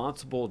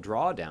responsible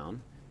drawdown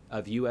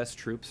of U.S.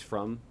 troops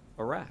from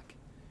Iraq.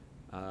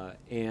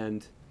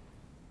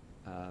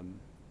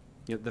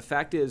 The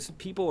fact is,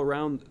 people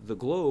around the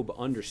globe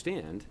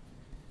understand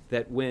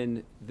that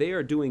when they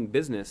are doing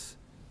business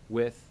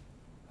with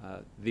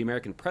the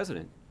American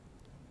president,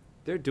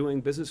 they're doing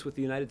business with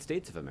the United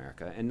States of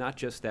America and not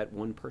just that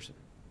one person.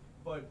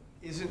 But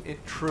isn't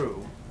it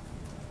true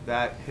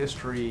that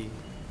history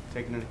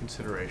taken into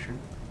consideration,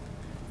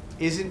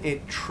 isn't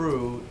it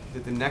true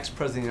that the next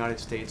president of the United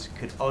States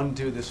could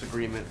undo this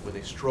agreement with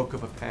a stroke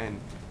of a pen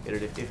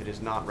if it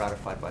is not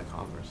ratified by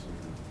Congress?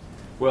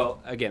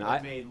 Well, again,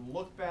 It may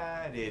look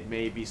bad, it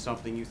may be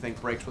something you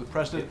think breaks with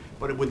precedent,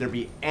 but would there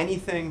be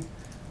anything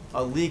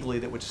legally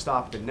that would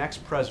stop the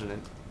next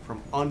president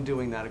from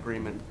undoing that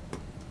agreement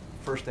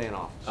first day in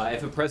office?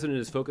 If a president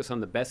is focused on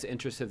the best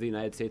interests of the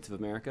United States of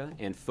America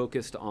and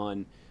focused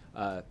on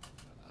the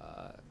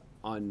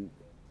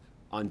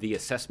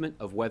assessment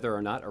of whether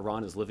or not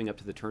Iran is living up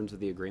to the terms of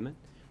the agreement,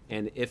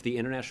 and if the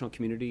international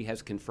community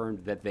has confirmed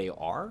that they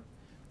are,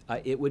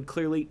 it would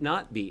clearly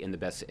not be in the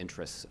best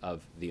interests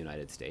of the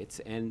United States.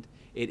 And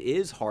it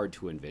is hard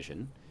to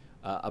envision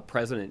a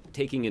president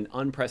taking an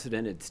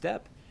unprecedented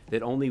step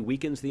that only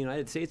weakens the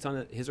United States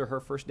on his or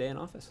her first day in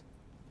office.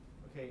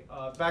 Okay,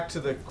 back to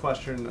the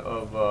question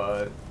of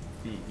the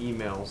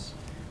emails.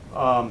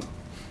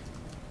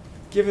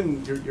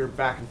 Given your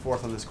back and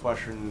forth on this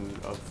question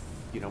of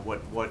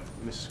what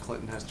Mrs.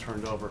 Clinton has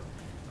turned over,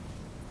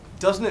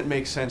 doesn't it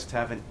make sense to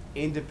have an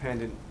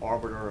independent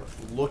arbiter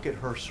look at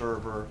her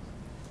server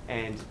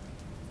and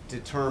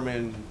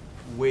determine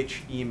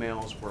which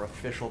emails were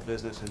official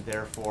business and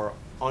therefore,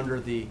 under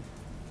the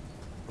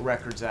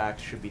Records Act,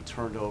 should be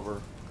turned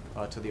over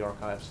to the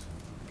archives?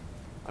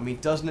 I mean,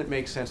 doesn't it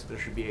make sense that there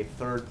should be a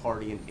third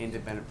party, an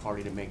independent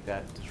party, to make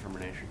that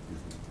determination?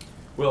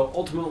 Well,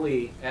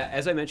 ultimately,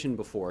 as I mentioned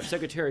before,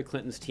 Secretary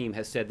Clinton's team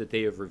has said that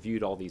they have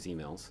reviewed all these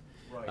emails,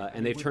 Right.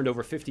 and they've turned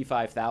over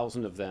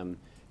 55,000 of them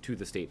to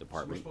the State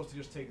Department. So we're supposed to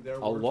just take their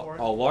word for it?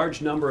 A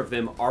large number of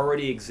them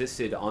already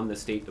existed on the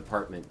State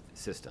Department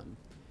system.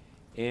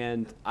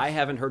 And I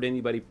haven't heard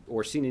anybody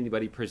or seen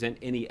anybody present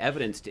any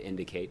evidence to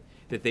indicate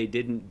that they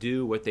didn't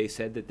do what they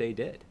said that they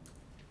did.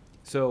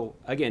 So,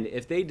 again,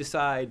 if they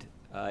decide,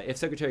 if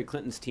Secretary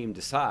Clinton's team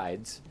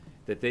decides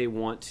that they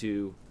want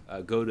to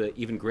go to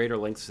even greater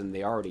lengths than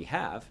they already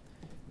have,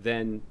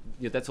 then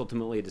that's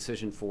ultimately a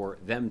decision for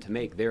them to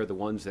make. They're the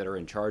ones that are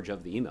in charge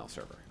of the email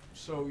server.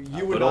 So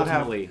you would but not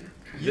have, ultimately,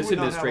 you this would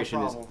not administration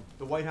have a is. problem.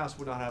 The White House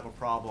would not have a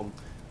problem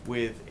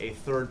with a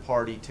third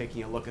party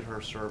taking a look at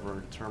her server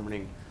and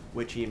determining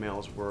which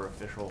emails were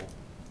official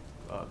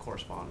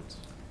correspondence.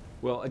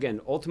 Well, again,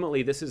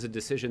 ultimately, this is a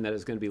decision that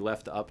is going to be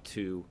left up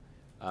to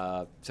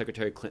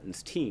Secretary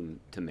Clinton's team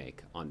to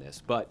make on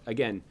this. But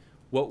again,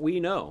 what we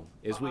know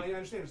is I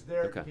understand it's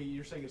their. Okay.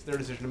 You're saying it's their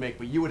decision to make,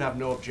 but you would have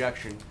no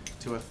objection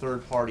to a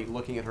third party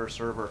looking at her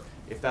server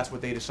if that's what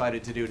they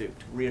decided to do to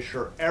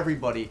reassure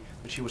everybody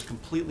that she was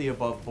completely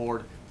above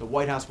board. The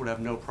White House would have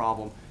no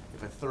problem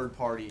if a third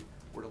party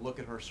were to look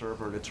at her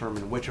server and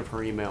determine which of her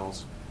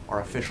emails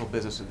are official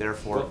business and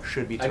therefore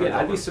should be turned again,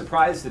 over. I'd be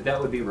surprised that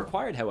that would be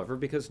required, however,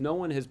 because no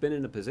one has been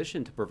in a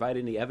position to provide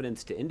any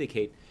evidence to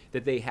indicate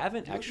that they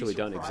haven't actually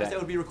done exactly. That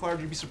would be required.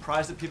 You'd be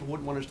surprised that people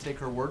wouldn't want to take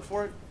her word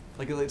for it.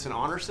 Like it's an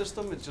honor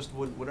system. It's just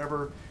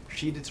whatever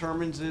she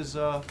determines is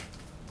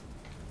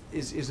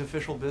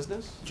official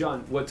business.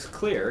 John, what's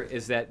clear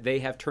is that they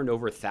have turned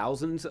over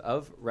thousands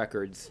of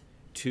records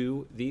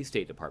to the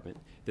State Department.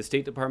 The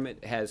State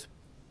Department has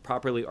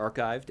properly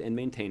archived and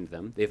maintained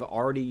them. They've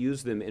already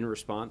used them in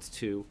response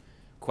to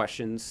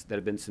questions that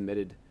have been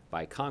submitted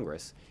by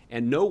Congress,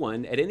 and no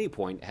one at any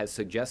point has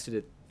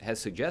suggested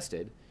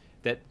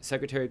that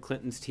Secretary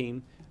Clinton's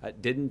team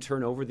didn't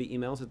turn over the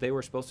emails that they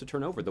were supposed to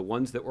turn over, the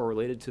ones that were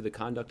related to the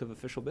conduct of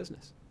official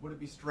business. Would it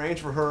be strange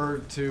for her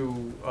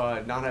to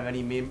not have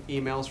any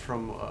emails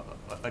from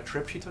a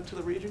trip she took to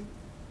the region,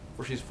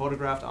 where she's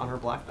photographed on her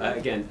BlackBerry?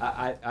 Again,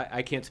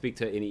 I can't speak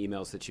to any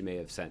emails that she may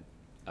have sent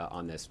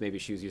on this. Maybe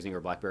she was using her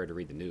BlackBerry to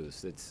read the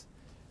news. It's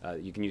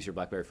you can use your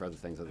BlackBerry for other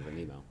things other than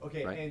email.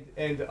 Okay, right?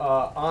 and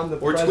on the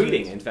or president,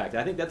 tweeting. In fact,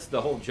 I think that's the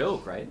whole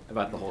joke, right,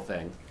 about the whole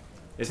thing.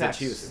 Is text.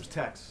 that she was, it was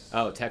text.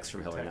 Oh, text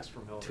from Hillary. Text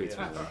from Hillary. Tweets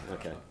Yeah. from Hillary.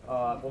 Okay.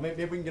 Well,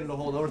 maybe we can get into a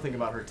whole other thing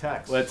about her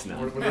text. Let's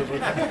not.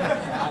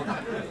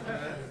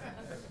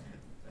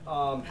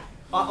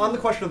 On the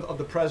question of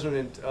the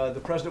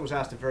president was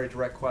asked a very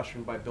direct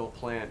question by Bill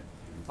Plant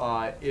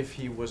if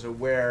he was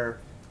aware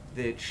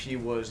that she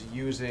was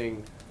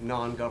using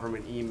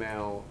non-government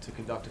email to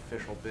conduct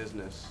official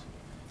business.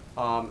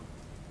 And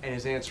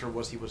his answer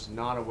was he was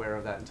not aware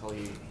of that until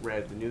he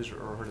read the news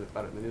or heard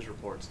about it in the news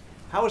reports.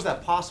 How is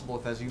that possible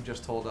if, as you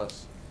just told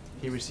us,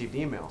 he received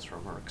emails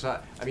from her?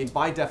 Because I mean,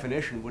 by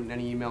definition, wouldn't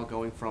any email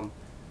going from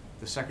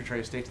the Secretary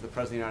of State to the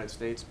President of the United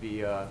States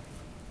be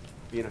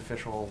an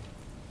official,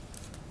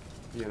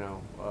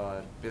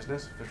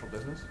 business, official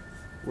business?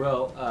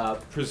 Well,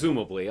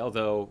 presumably,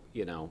 although,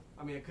 you know.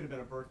 I mean, it could have been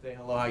a birthday,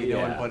 hello, how you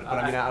Yeah, doing? But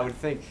I mean, I would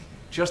think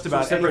just So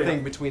about separate-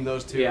 anything between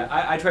those two. Yeah,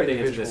 I tried to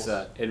answer individuals.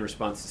 this in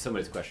response to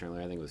somebody's question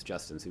earlier. I think it was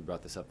Justin's who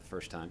brought this up the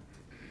first time.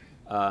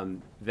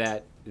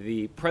 That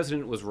the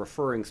president was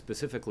referring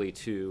specifically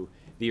to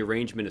the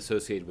arrangement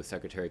associated with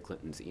Secretary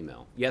Clinton's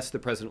email. Yes, the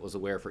president was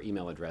aware of her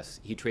email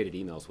address. He traded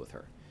emails with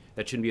her.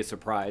 That shouldn't be a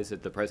surprise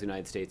that the president of the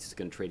United States is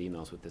going to trade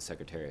emails with the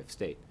Secretary of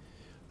State.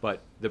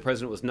 But the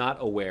president was not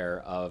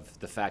aware of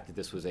the fact that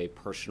this was a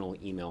personal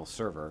email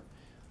server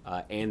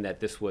and that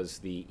this was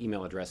the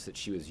email address that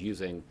she was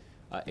using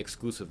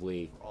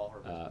exclusively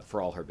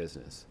for all her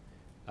business.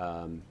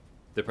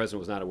 The president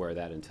was not aware of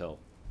that until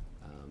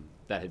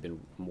that had been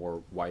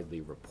more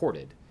widely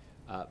reported.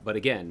 But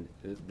again,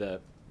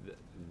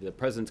 the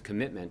president's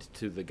commitment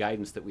to the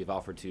guidance that we've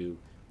offered to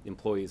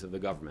employees of the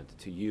government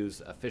to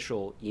use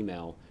official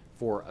email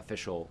for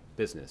official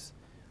business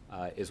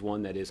is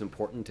one that is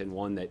important and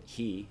one that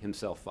he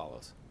himself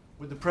follows.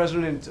 Would the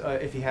president,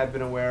 if he had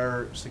been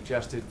aware,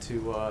 suggested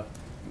to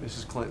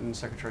Mrs. Clinton,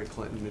 Secretary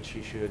Clinton, that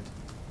she should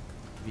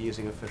be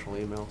using official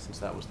email since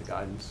that was the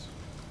guidance?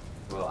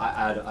 Well,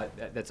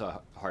 that's a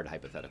hard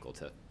hypothetical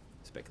to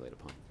speculate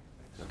upon.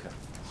 Okay.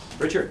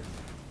 Richard.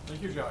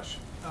 Thank you, Josh.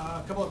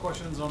 A couple of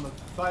questions on the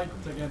fight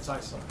against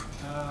ISIL.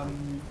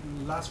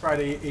 Last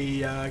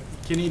Friday, a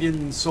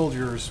Canadian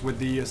soldier with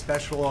the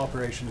special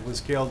operation was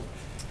killed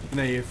in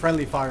a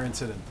friendly fire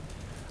incident.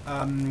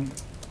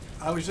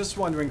 I was just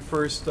wondering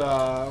first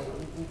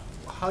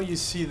how you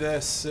see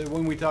this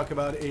when we talk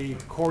about a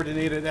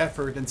coordinated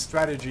effort and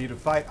strategy to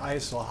fight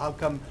ISIL. How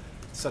come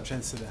such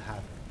incident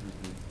happened?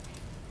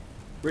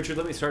 Richard,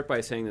 let me start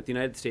by saying that the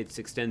United States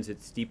extends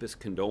its deepest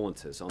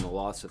condolences on the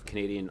loss of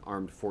Canadian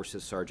Armed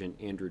Forces Sergeant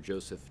Andrew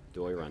Joseph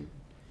Doiron,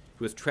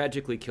 who was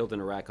tragically killed in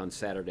Iraq on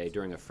Saturday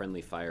during a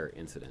friendly fire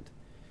incident.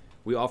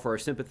 We offer our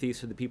sympathies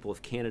to the people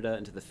of Canada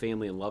and to the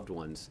family and loved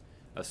ones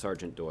of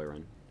Sergeant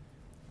Doiron.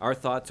 Our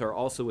thoughts are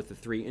also with the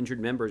 3 injured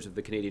members of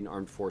the Canadian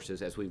Armed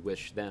Forces as we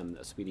wish them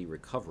a speedy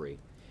recovery.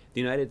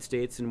 The United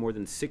States and more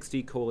than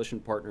 60 coalition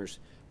partners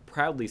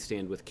proudly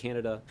stand with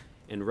Canada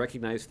and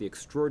recognize the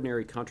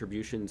extraordinary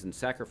contributions and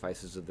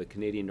sacrifices of the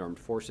Canadian Armed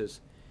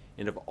Forces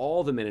and of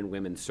all the men and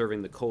women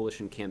serving the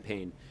coalition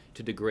campaign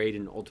to degrade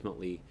and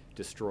ultimately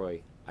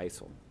destroy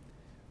ISIL.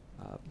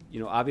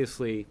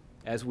 Obviously,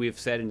 as we have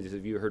said, and as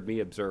you heard me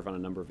observe on a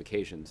number of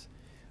occasions,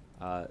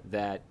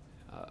 that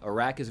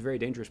Iraq is a very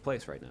dangerous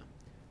place right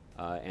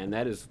now. And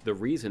that is the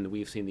reason that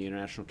we've seen the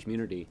international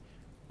community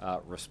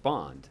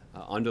respond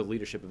under the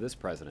leadership of this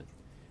president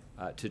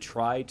to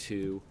try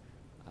to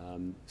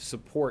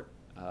support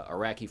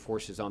Iraqi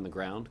forces on the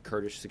ground,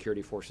 Kurdish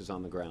security forces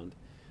on the ground,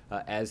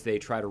 as they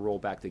try to roll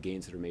back the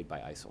gains that are made by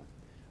ISIL.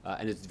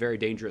 And it's very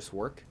dangerous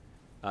work,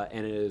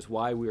 and it is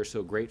why we are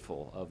so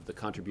grateful of the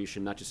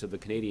contribution not just of the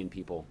Canadian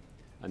people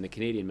and the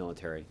Canadian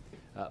military,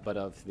 but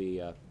of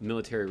the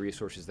military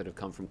resources that have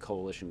come from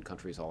coalition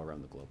countries all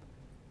around the globe.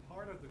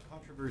 Part of the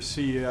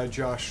controversy,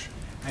 Josh,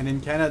 and in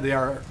Canada they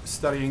are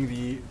studying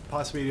the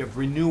possibility of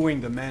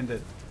renewing the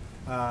mandate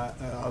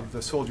of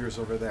the soldiers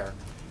over there.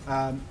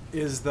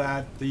 Is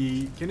that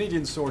the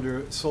Canadian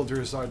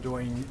soldiers are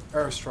doing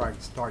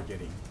airstrikes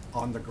targeting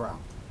on the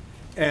ground.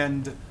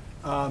 And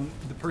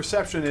the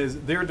perception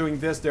is they're doing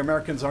this, the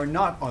Americans are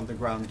not on the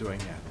ground doing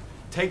it,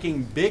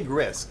 taking big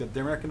risks that the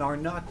Americans are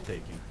not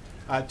taking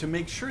to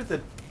make sure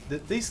that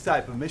these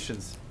type of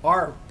missions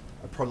are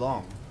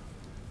prolonged.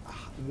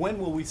 When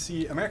will we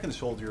see American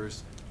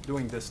soldiers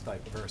doing this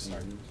type of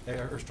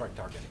airstrike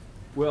targeting?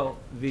 Well,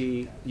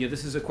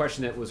 this is a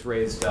question that was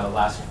raised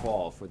last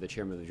fall for the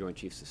chairman of the Joint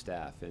Chiefs of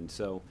Staff, and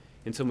so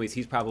in some ways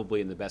he's probably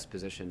in the best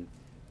position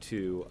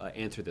to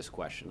answer this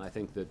question. I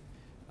think that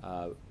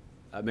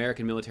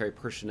American military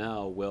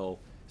personnel will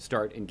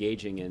start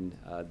engaging in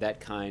that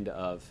kind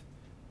of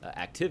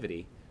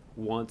activity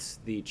once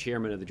the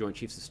chairman of the Joint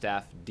Chiefs of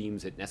Staff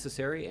deems it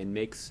necessary and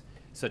makes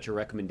such a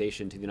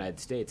recommendation to the United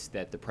States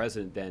that the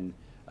president then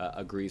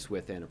agrees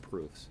with and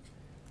approves.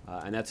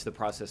 And that's the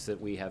process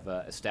that we have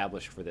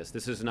established for this.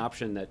 This is an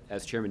option that,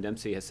 as Chairman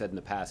Dempsey has said in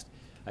the past,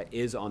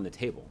 is on the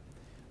table.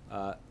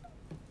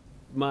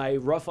 My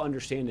rough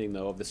understanding,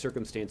 though, of the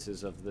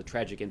circumstances of the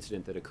tragic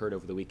incident that occurred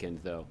over the weekend,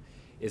 though,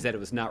 is that it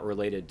was not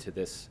related to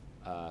this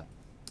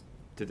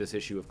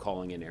issue of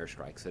calling in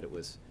airstrikes, that it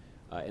was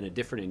in a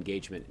different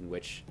engagement in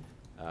which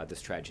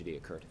this tragedy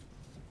occurred.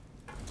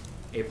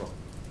 April.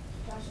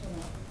 Josh, I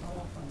want to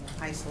follow up on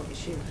the ISIL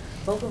issue.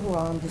 Boko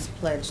Haram has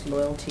pledged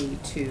loyalty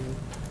to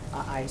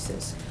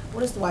ISIS.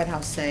 What is the White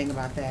House saying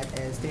about that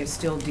as they're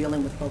still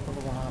dealing with Boko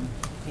Haram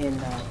in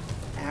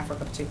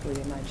Africa,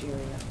 particularly in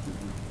Nigeria?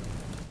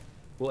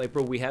 Well,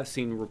 April, we have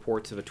seen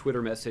reports of a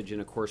Twitter message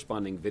and a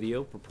corresponding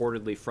video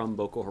purportedly from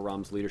Boko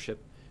Haram's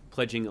leadership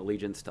pledging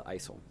allegiance to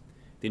ISIL.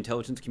 The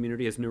intelligence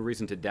community has no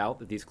reason to doubt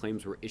that these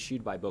claims were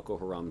issued by Boko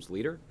Haram's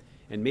leader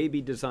and may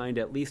be designed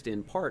at least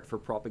in part for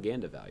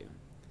propaganda value.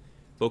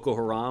 Boko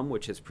Haram,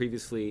 which has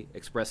previously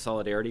expressed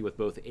solidarity with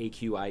both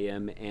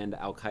AQIM and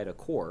Al-Qaeda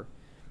core,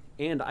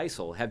 and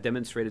ISIL have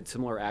demonstrated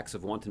similar acts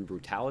of wanton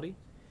brutality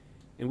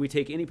and we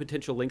take any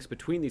potential links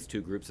between these two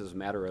groups as a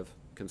matter of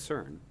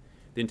concern.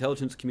 The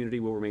intelligence community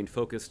will remain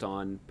focused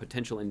on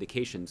potential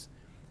indications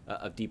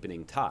of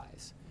deepening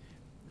ties.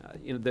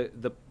 You know,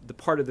 the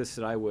part of this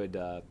that I would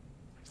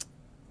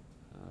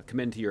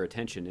commend to your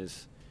attention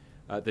is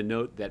the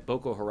note that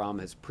Boko Haram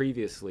has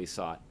previously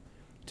sought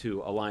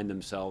to align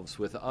themselves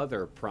with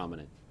other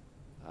prominent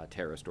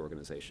terrorist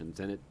organizations,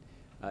 and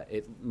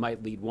it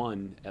might lead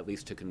one at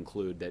least to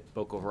conclude that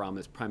Boko Haram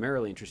is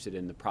primarily interested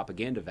in the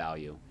propaganda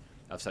value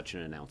of such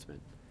an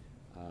announcement.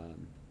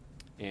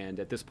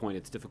 And at this point,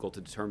 it's difficult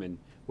to determine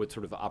what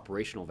sort of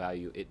operational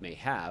value it may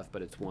have,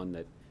 but it's one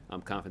that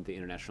I'm confident the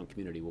international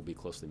community will be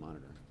closely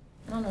monitoring.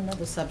 And on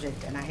another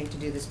subject, and I hate to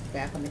do this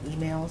back on the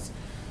emails,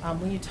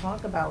 when you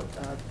talk about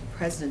the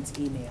president's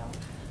email,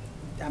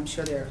 I'm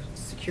sure there are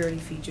security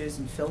features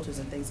and filters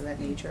and things of that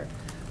nature,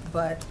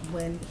 but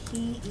when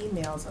he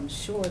emails, I'm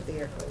sure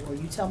there, or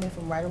you tell me if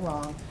I'm right or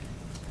wrong,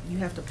 you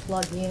have to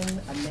plug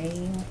in a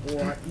name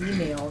or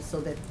email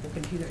so that the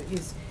computer,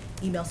 his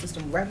email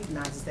system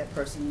recognizes that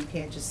person. You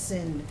can't just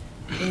send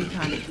any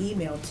kind of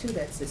email to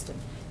that system,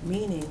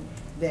 meaning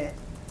that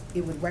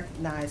it would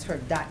recognize her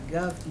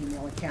 .gov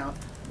email account.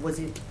 Was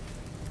it,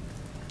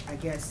 I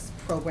guess,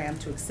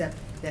 programmed to accept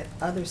that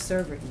other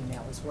server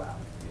email as well?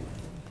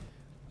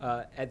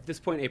 At this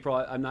point, April,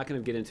 I'm not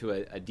going to get into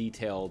a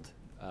detailed,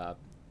 well,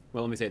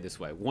 let me say it this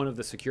way. One of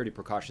the security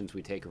precautions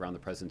we take around the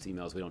president's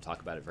emails, we don't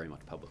talk about it very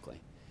much publicly.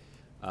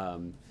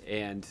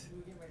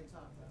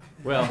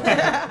 Well,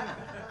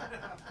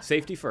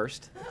 safety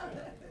first.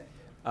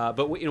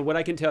 But you know, what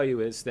I can tell you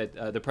is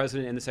that the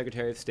President and the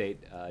Secretary of State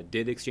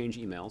did exchange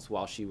emails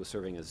while she was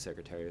serving as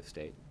Secretary of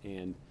State.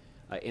 And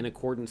in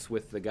accordance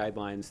with the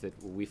guidelines that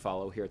we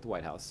follow here at the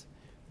White House,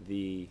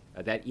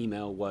 that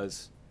email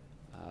was,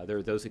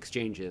 those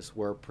exchanges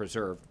were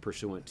preserved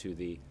pursuant to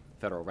the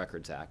Federal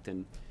Records Act.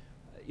 And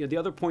you know, the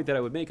other point that I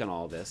would make on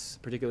all of this,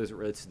 particularly as it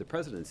relates to the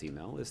President's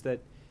email, is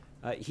that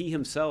he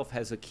himself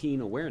has a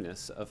keen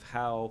awareness of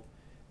how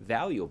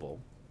valuable,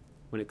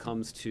 when it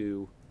comes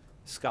to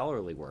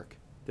scholarly work,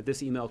 that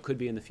this email could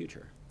be in the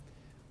future.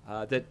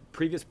 That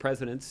previous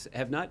presidents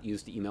have not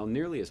used email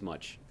nearly as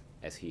much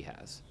as he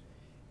has.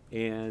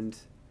 And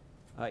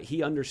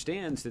he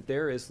understands that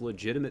there is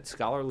legitimate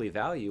scholarly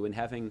value in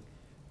having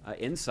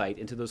insight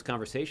into those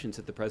conversations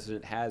that the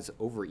president has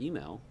over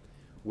email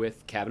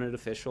with cabinet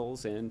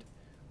officials and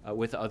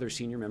with other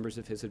senior members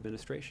of his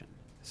administration.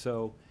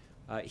 So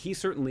he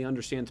certainly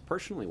understands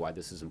personally why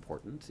this is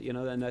important, you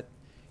know, and that,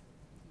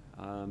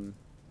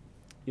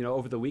 you know,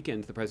 over the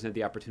weekend, the president had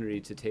the opportunity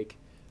to take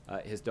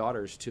his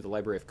daughters to the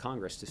Library of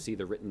Congress to see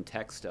the written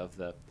text of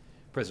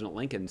President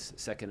Lincoln's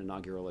second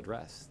inaugural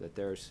address, that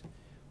there's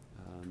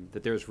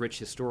rich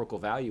historical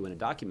value in a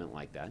document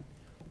like that.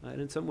 And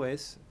in some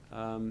ways,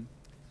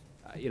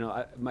 you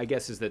know, my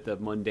guess is that the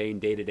mundane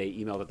day-to-day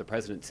email that the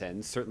president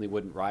sends certainly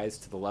wouldn't rise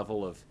to the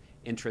level of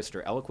interest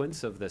or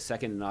eloquence of the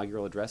second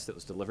inaugural address that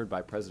was delivered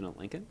by President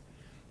Lincoln.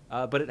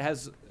 But it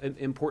has an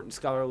important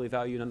scholarly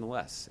value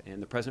nonetheless,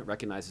 and the president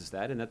recognizes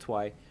that, and that's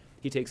why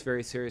he takes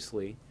very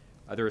seriously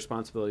the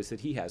responsibilities that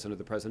he has under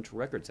the Presidential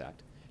Records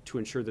Act to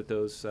ensure that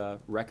those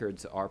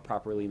records are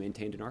properly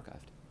maintained and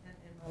archived.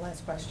 And my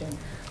last question,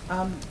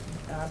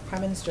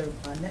 Prime Minister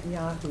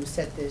Netanyahu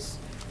said this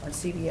on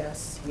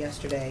CBS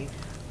yesterday.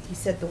 He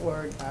said the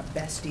word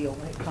best deal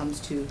when it comes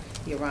to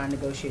the Iran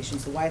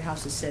negotiations. The White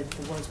House has said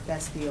the words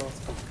best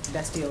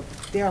deal.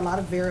 There are a lot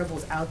of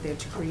variables out there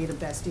to create a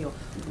best deal.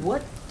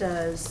 What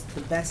does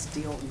the best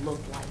deal look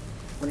like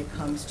when it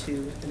comes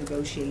to the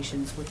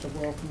negotiations with the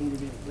world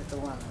community with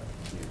Iran?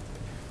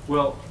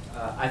 Well,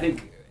 I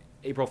think,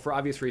 April, for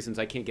obvious reasons,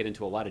 I can't get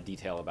into a lot of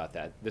detail about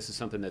that. This is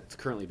something that's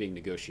currently being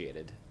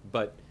negotiated.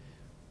 But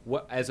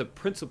as a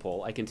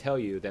principle, I can tell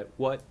you that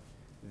what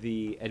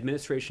the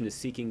administration is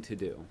seeking to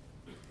do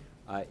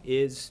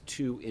is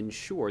to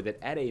ensure that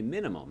at a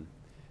minimum,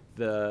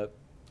 the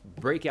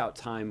breakout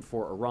time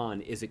for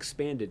Iran is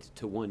expanded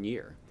to 1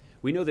 year.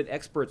 We know that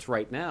experts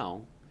right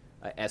now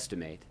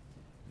estimate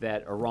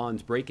that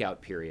Iran's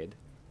breakout period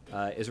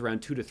is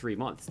around 2 to 3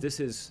 months.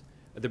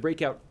 The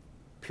breakout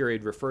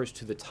period refers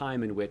to the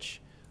time in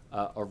which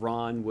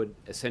Iran would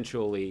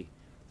essentially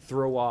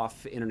throw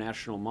off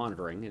international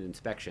monitoring and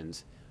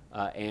inspections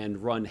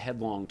and run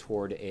headlong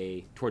toward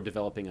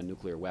developing a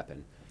nuclear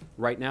weapon.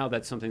 Right now,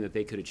 that's something that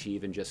they could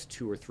achieve in just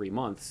 2 or 3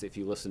 months if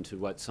you listen to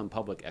what some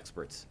public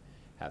experts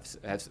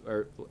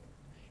or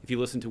if you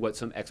listen to what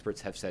some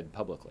experts have said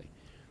publicly.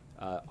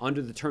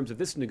 Under the terms of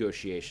this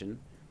negotiation,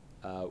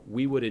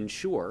 we would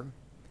ensure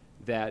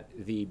that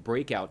the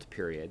breakout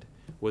period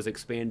was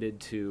expanded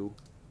to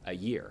a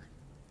year.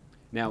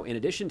 Now, in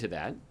addition to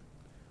that,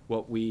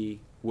 what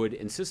we would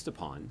insist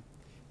upon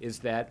is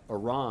that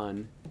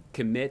Iran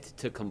commit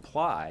to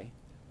comply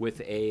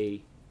with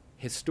a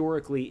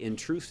historically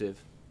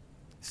intrusive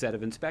set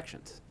of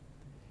inspections.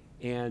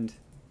 And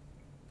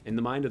in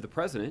the mind of the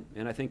president,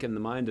 and I think in the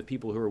mind of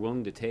people who are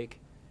willing to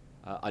take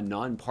a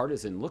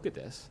nonpartisan look at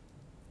this,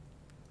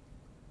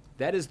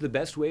 that is the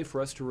best way for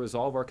us to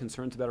resolve our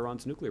concerns about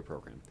Iran's nuclear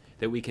program,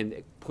 that we can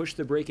push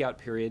the breakout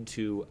period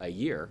to a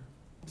year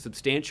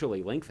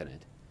substantially lengthen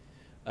it,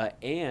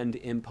 and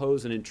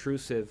impose an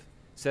intrusive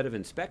set of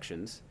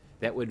inspections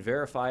that would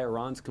verify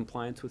Iran's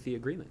compliance with the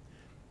agreement.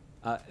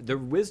 The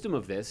wisdom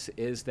of this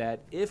is that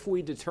if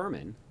we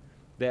determine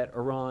that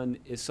Iran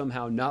is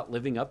somehow not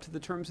living up to the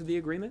terms of the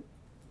agreement,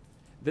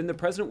 then the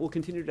president will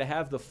continue to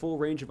have the full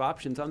range of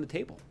options on the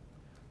table.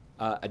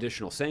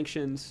 Additional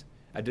sanctions,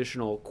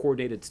 additional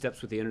coordinated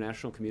steps with the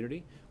international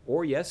community,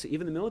 or yes,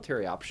 even the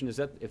military option is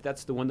that if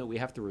that's the one that we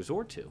have to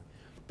resort to.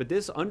 But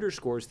this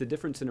underscores the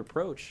difference in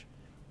approach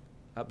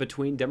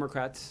between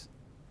Democrats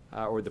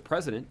or the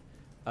president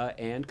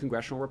and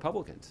congressional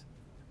Republicans.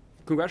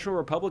 Congressional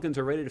Republicans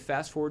are ready to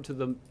fast forward to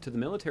the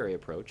military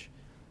approach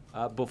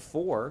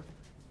before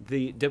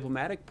the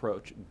diplomatic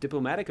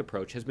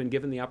approach has been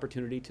given the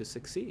opportunity to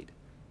succeed.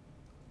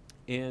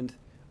 And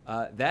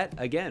that,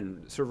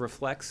 again, sort of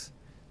reflects,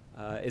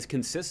 is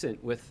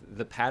consistent with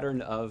the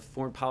pattern of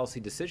foreign policy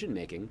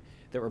decision-making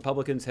that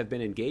Republicans have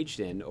been engaged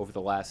in over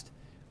the last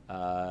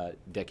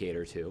decade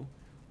or two.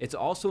 It's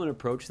also an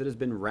approach that has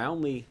been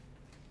roundly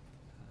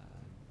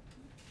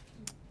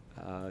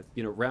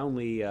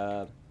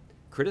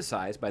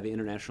criticized by the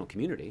international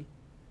community.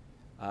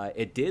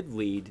 It did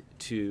lead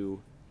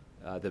to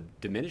the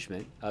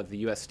diminishment of the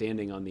U.S.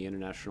 standing on the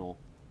international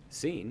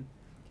scene.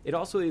 It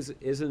also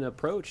is an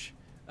approach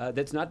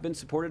that's not been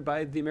supported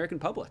by the American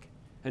public.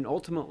 And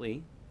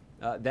ultimately,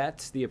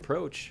 that's the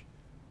approach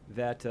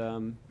that,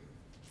 and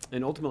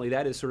ultimately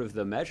that is sort of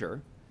the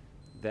measure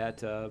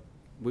that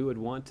we would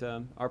want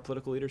our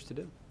political leaders to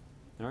do.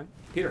 All right,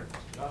 Peter.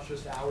 Josh,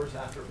 just hours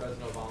after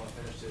President Obama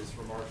finished his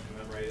remarks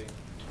commemorating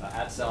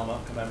at Selma,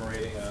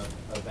 commemorating an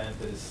event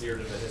that is seared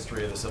in the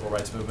history of the civil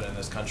rights movement in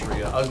this country,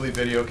 an ugly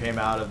video came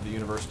out of the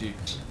university,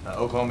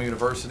 Oklahoma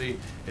University.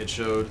 It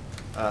showed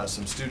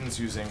some students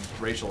using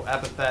racial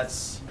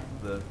epithets.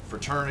 The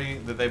fraternity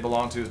that they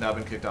belong to has now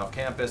been kicked off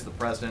campus. The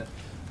president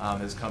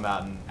has come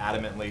out and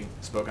adamantly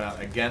spoken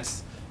out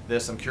against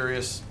this. I'm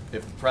curious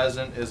if the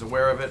president is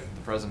aware of it, if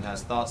the president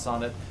has thoughts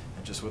on it,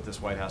 and just what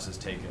this White House has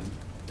taken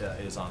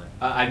is on it.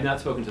 I've not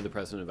spoken to the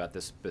president about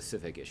this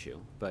specific issue,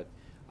 but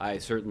I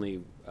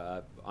certainly,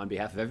 on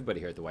behalf of everybody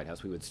here at the White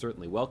House, we would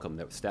certainly welcome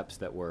the steps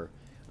that were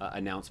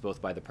announced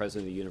both by the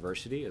president of the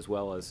university as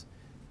well as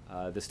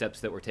the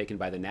steps that were taken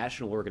by the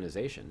national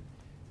organization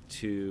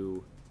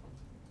to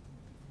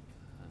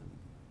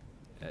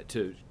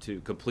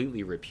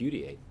completely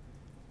repudiate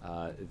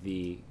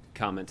the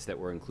comments that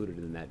were included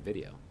in that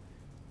video.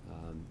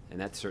 And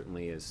that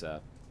certainly is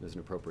an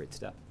appropriate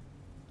step.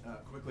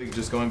 Quickly,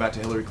 just going back to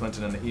Hillary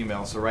Clinton and the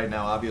email. So right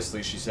now,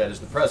 obviously, she said, as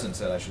the president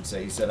said, I should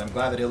say, he said, I'm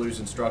glad that Hillary's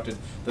instructed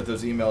that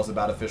those emails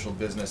about official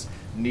business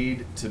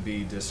need to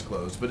be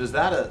disclosed. But is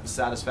that a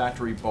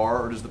satisfactory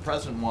bar, or does the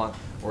president want,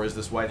 or is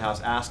this White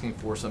House asking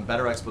for some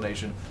better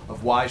explanation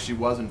of why she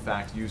was, in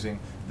fact, using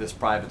this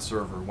private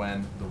server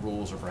when the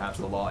rules or perhaps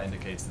the law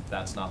indicates that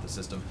that's not the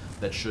system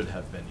that should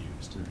have been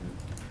used? Mm-hmm.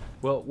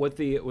 Well, what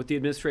the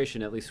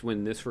administration, at least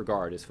in this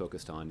regard, is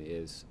focused on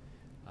is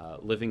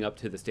living up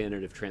to the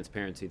standard of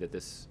transparency that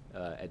this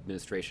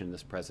administration,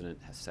 this president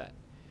has set.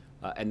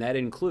 And that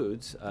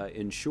includes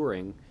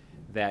ensuring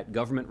that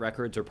government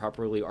records are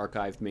properly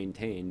archived,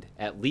 maintained,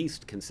 at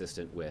least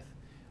consistent with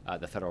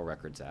the Federal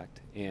Records Act.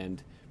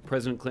 And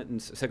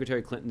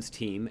Secretary Clinton's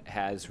team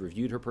has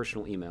reviewed her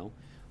personal email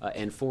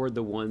and forwarded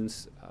the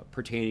ones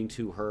pertaining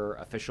to her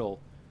official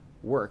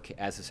work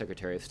as the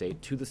Secretary of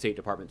State to the State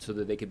Department so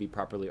that they could be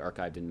properly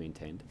archived and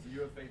maintained. Do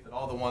you have faith that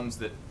all the ones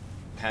that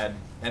had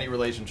any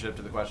relationship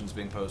to the questions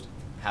being posed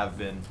have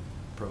been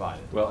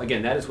provided? Well,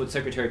 again, that is what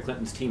Secretary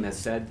Clinton's team has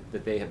said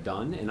that they have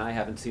done, and I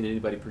haven't seen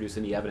anybody produce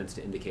any evidence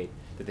to indicate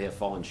that they have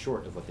fallen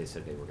short of what they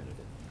said they were going to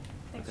do.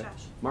 Thanks, Okay.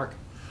 Josh. Mark.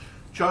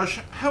 Josh,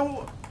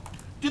 how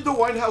did the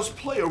White House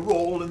play a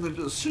role in the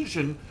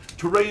decision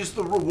to raise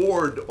the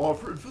reward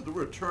offered for the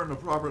return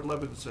of Robert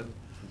Levinson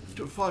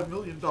to $5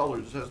 million,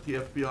 as the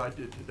FBI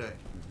did today?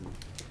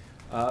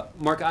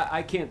 Mark,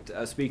 I can't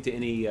speak to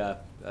any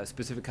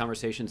specific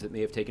conversations that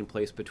may have taken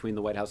place between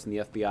the White House and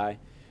the FBI.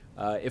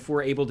 If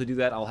we're able to do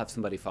that, I'll have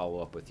somebody follow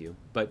up with you.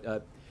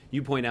 But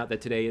you point out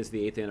that today is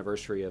the 8th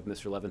anniversary of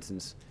Mr.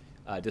 Levinson's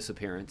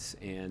disappearance,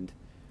 and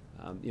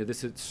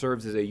this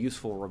serves as a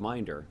useful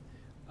reminder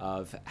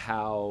of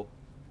how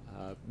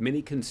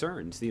many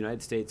concerns the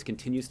United States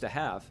continues to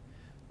have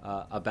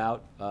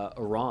about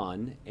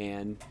Iran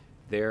and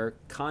their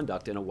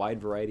conduct in a wide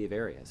variety of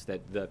areas.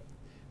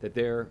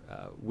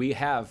 We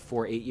have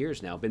for 8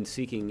 years now been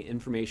seeking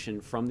information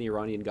from the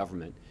Iranian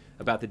government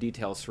about the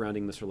details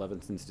surrounding Mr.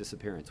 Levinson's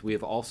disappearance. We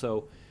have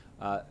also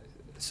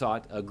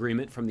sought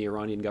agreement from the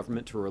Iranian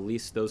government to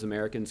release those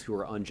Americans who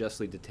are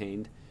unjustly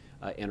detained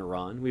in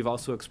Iran. We've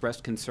also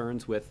expressed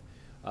concerns with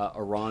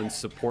Iran's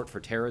support for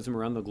terrorism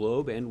around the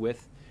globe and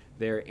with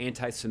their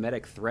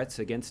anti-Semitic threats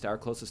against our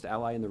closest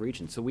ally in the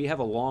region. So we have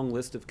a long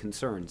list of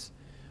concerns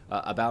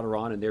about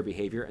Iran and their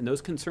behavior, and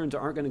those concerns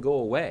aren't going to go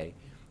away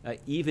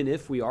even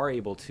if we are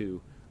able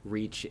to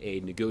reach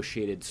a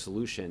negotiated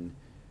solution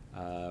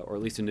or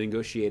at least a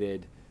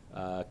negotiated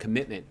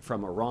commitment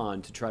from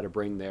Iran to try to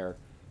bring their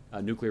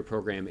nuclear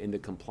program into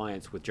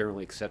compliance with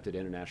generally accepted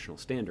international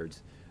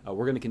standards.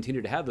 We're going to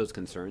continue to have those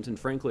concerns, and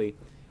frankly,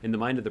 in the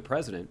mind of the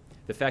president,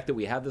 the fact that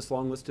we have this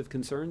long list of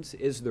concerns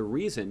is the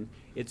reason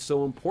it's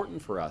so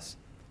important for us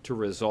to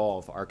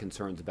resolve our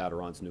concerns about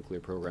Iran's nuclear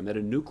program, that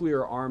a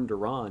nuclear-armed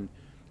Iran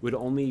would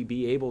only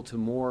be able to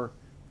more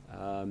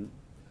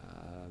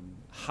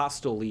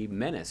hostilely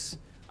menace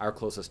our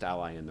closest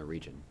ally in the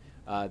region.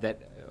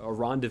 That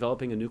Iran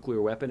developing a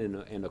nuclear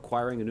weapon and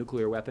acquiring a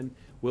nuclear weapon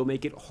will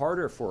make it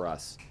harder for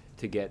us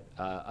to get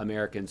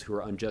Americans who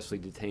are unjustly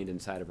detained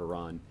inside of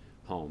Iran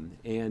home.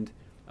 And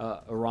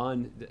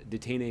Iran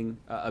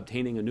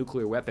obtaining a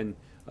nuclear weapon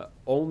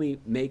only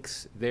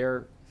makes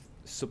their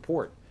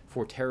support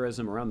for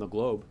terrorism around the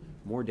globe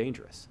more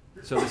dangerous.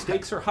 So the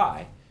stakes are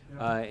high,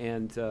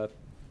 and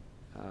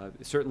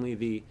certainly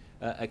the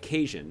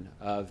occasion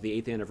of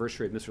the 8th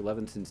anniversary of Mr.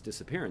 Levinson's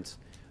disappearance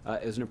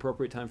is an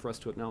appropriate time for us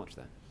to acknowledge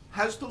that.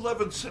 Has the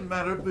Levinson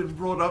matter been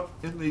brought up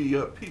in the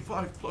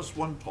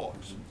P5+1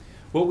 talks?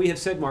 What we have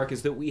said, Mark,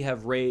 is that we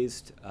have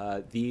raised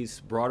these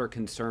broader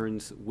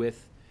concerns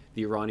with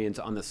the Iranians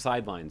on the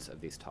sidelines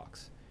of these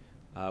talks.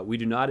 We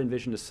do not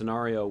envision a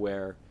scenario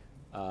where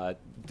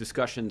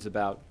discussions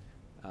about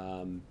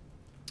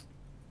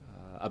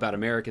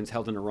Americans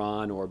held in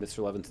Iran or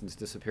Mr. Levinson's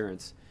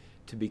disappearance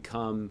to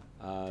become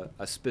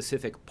a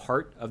specific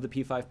part of the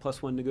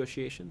P5+1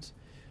 negotiations.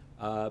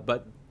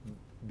 But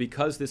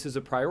because this is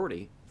a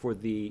priority for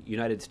the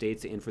United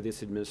States and for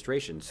this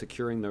administration,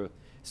 securing the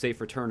safe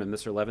return of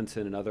Mr.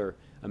 Levinson and other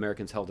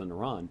Americans held in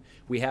Iran,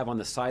 we have on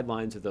the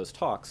sidelines of those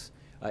talks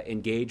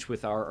engaged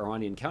with our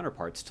Iranian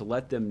counterparts to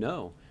let them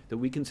know that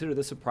we consider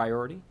this a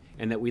priority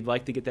and that we'd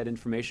like to get that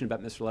information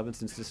about Mr.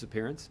 Levinson's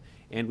disappearance,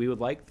 and we would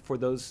like for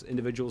those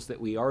individuals that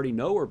we already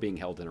know are being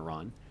held in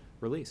Iran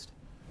released.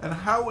 And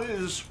how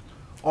is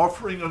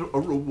offering a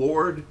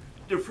reward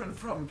different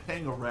from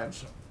paying a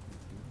ransom?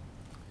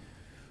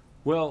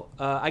 Well,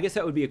 I guess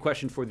that would be a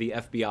question for the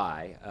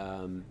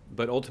FBI,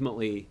 but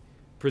ultimately,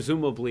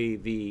 presumably,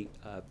 the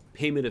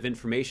payment of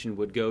information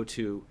would go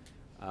to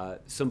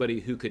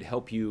somebody who could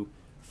help you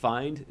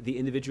find the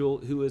individual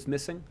who is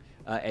missing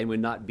and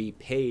would not be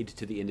paid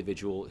to the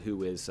individual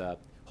who is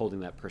holding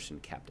that person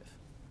captive.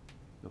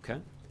 Okay?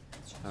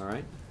 All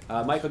right.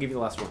 Mike, I'll give you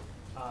the last one.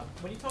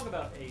 When you talk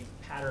about a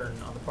pattern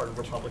on the part of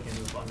Republicans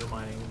of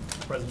undermining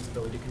the president's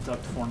ability to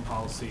conduct foreign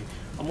policy,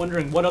 I'm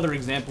wondering what other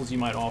examples you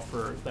might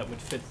offer that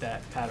would fit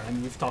that pattern. I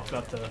mean, we've talked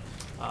about the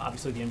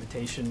obviously the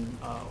invitation,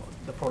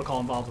 the protocol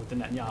involved with the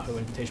Netanyahu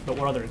invitation, but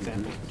what other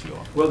examples would you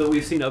offer? Well, that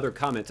we've seen other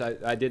comments.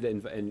 I did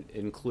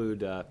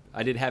include,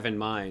 I did have in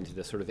mind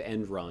the sort of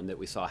end run that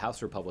we saw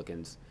House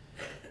Republicans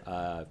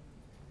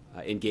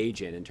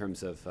engage in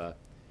terms of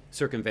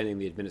circumventing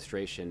the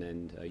administration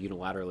and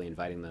unilaterally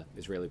inviting the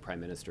Israeli Prime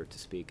Minister to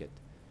speak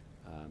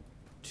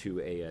to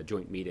a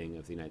joint meeting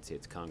of the United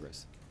States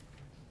Congress.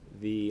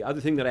 The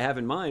other thing that I have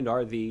in mind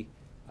are the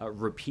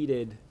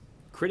repeated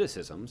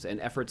criticisms and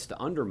efforts to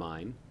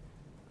undermine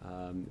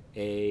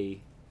an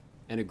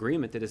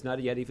agreement that has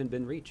not yet even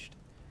been reached.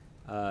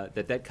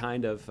 That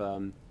kind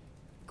of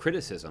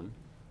criticism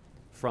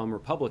from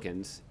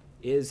Republicans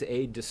is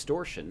a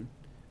distortion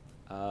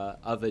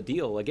of a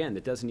deal, again,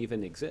 that doesn't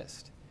even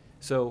exist.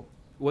 So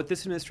what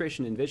this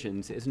administration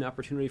envisions is an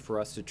opportunity for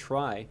us to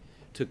try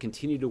to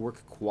continue to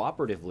work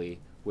cooperatively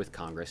with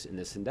Congress in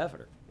this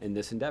endeavor.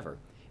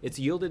 It's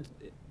yielded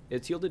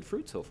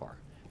fruit so far,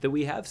 that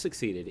we have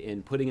succeeded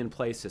in putting in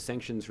place a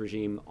sanctions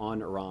regime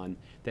on Iran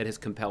that has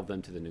compelled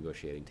them to the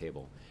negotiating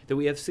table, that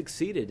we have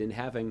succeeded in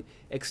having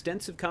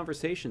extensive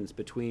conversations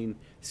between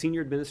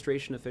senior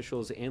administration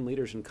officials and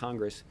leaders in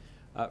Congress,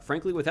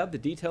 frankly, without the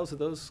details of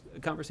those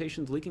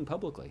conversations leaking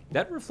publicly.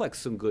 That reflects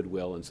some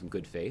goodwill and some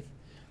good faith.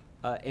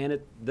 And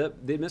the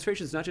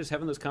administration is not just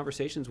having those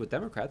conversations with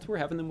Democrats, we're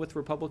having them with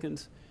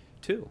Republicans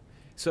too.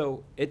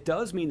 So it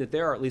does mean that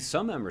there are at least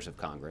some members of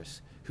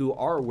Congress who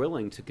are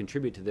willing to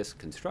contribute to this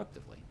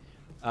constructively.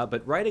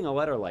 But writing a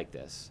letter like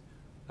this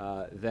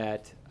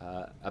that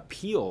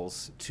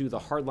appeals to the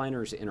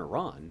hardliners in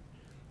Iran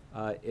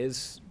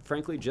is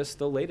frankly just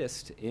the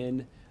latest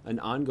in an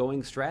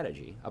ongoing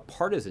strategy, a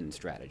partisan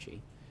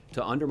strategy,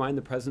 to undermine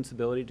the president's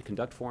ability to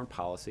conduct foreign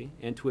policy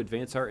and to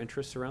advance our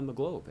interests around the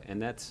globe. And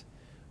that's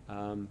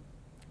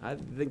I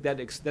think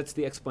that's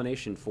the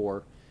explanation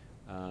for,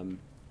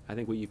 I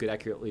think, what you could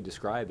accurately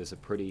describe as a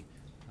pretty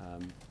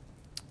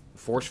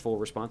forceful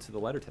response to the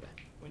letter today.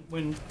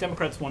 When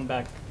Democrats won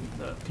back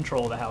the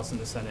control of the House and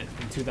the Senate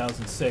in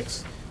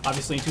 2006,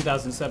 obviously in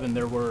 2007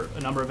 there were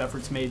a number of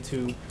efforts made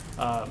to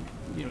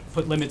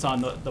put limits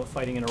on the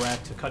fighting in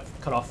Iraq, to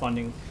cut off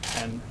funding,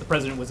 and the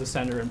president was a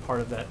senator and part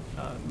of that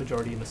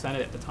majority in the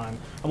Senate at the time.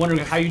 I'm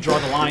wondering how you draw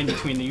the line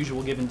between the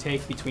usual give and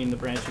take between the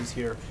branches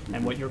here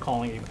and what you're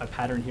calling a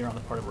pattern here on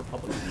the part of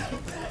Republicans.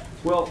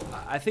 Well,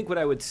 I think what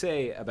I would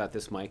say about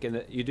this, Mike, and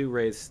that you do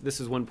raise, this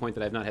is one point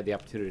that I've not had the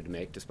opportunity to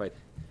make, despite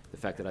the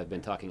fact that I've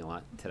been talking a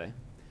lot today,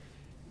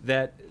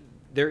 that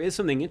there is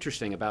something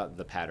interesting about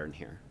the pattern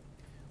here,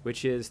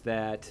 which is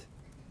that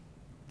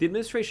the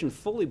administration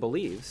fully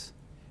believes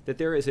that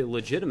there is a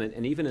legitimate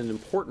and even an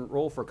important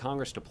role for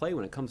Congress to play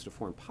when it comes to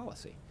foreign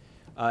policy.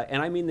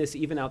 And I mean this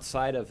even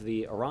outside of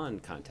the Iran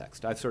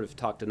context. I've sort of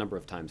talked a number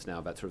of times now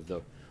about sort of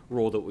the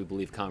role that we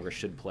believe Congress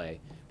should play,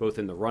 both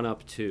in the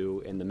run-up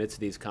to, in the midst of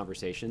these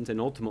conversations, and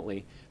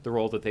ultimately the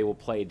role that they will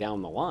play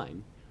down the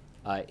line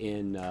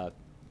in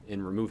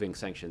removing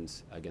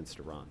sanctions against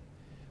Iran.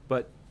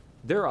 But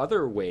there are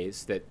other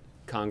ways that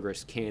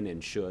Congress can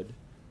and should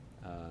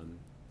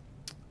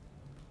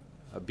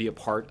be a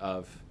part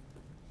of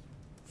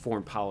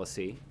foreign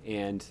policy,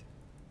 and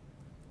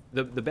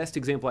the best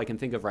example I can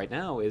think of right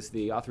now is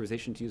the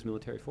authorization to use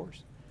military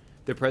force.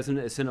 The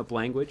president has sent up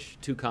language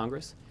to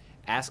Congress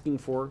asking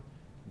for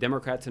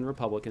Democrats and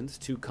Republicans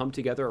to come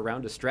together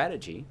around a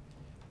strategy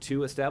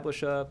to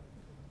establish a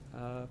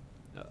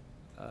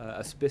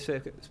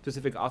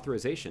specific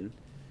authorization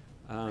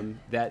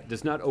that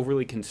does not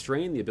overly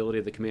constrain the ability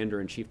of the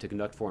commander-in-chief to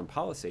conduct foreign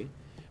policy,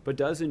 but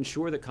does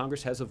ensure that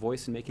Congress has a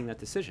voice in making that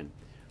decision.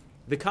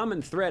 The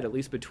common thread, at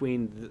least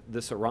between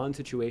this Iran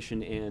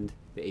situation and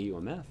the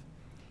AUMF,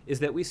 is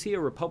that we see a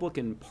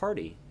Republican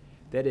Party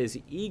that is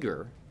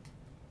eager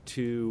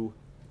to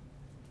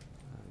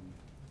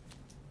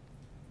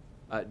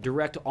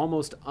direct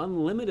almost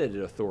unlimited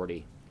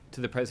authority to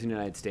the President of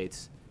the United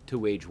States to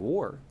wage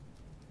war,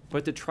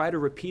 but to try to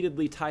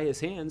repeatedly tie his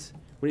hands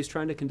when he's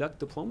trying to conduct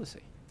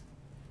diplomacy.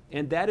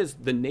 And that is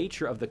the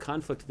nature of the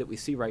conflict that we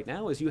see right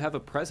now, is you have a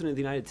President of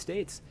the United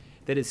States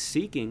that is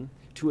seeking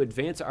to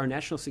advance our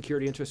national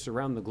security interests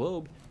around the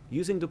globe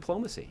using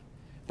diplomacy,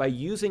 by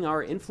using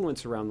our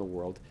influence around the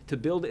world to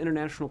build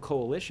international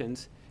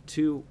coalitions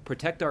to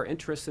protect our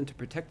interests and to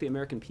protect the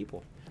American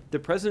people. The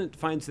President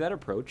finds that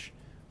approach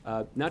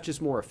not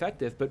just more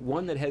effective, but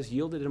one that has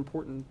yielded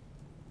important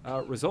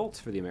results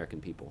for the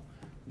American people.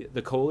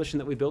 The coalition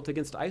that we built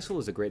against ISIL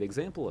is a great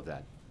example of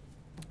that.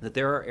 That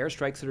there are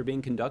airstrikes that are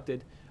being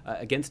conducted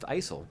against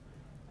ISIL,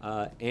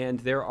 and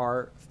there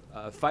are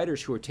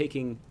fighters who are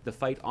taking the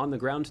fight on the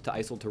ground to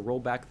ISIL to roll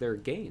back their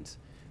gains.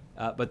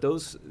 But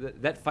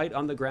that fight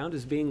on the ground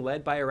is being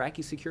led by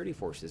Iraqi security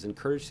forces and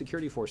Kurdish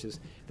security forces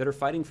that are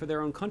fighting for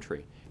their own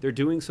country. They're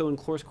doing so in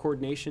close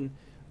coordination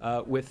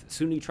with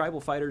Sunni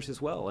tribal fighters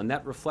as well, and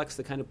that reflects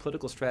the kind of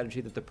political strategy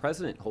that the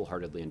President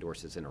wholeheartedly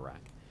endorses in Iraq.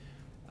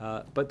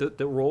 But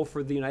the role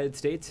for the United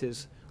States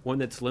is one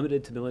that's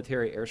limited to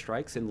military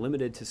airstrikes and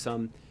limited to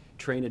some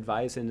train,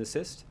 advise, and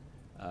assist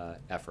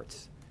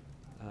efforts.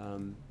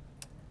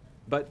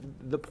 But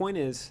the point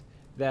is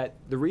that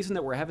the reason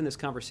that we're having this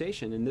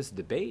conversation and this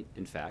debate,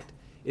 in fact,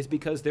 is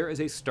because there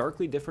is a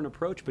starkly different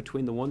approach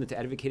between the one that's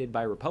advocated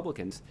by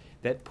Republicans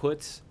that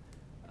puts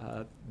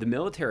the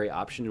military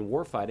option in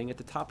warfighting at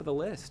the top of the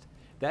list.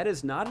 That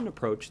is not an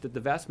approach that the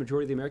vast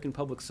majority of the American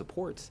public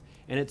supports,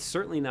 and it's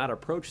certainly not an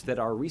approach that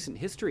our recent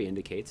history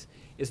indicates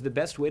is the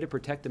best way to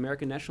protect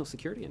American national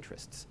security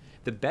interests.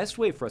 The best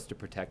way for us to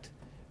protect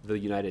the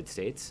United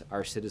States,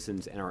 our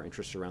citizens, and our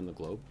interests around the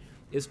globe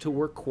is to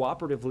work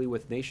cooperatively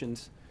with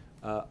nations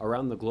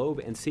around the globe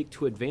and seek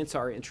to advance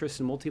our interests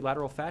in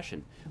multilateral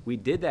fashion. We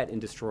did that in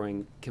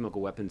destroying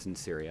chemical weapons in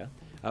Syria.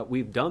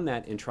 We've done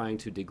that in trying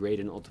to degrade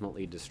and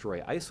ultimately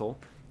destroy ISIL.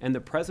 And the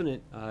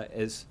President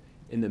is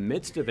in the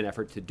midst of an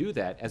effort to do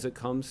that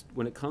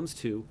when it comes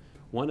to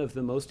one of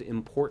the most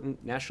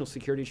important national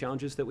security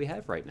challenges that we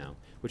have right now,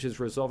 which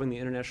is resolving the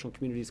international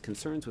community's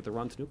concerns with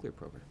Iran's nuclear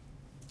program.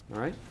 All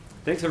right?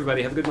 Thanks,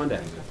 everybody. Have a good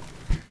Monday.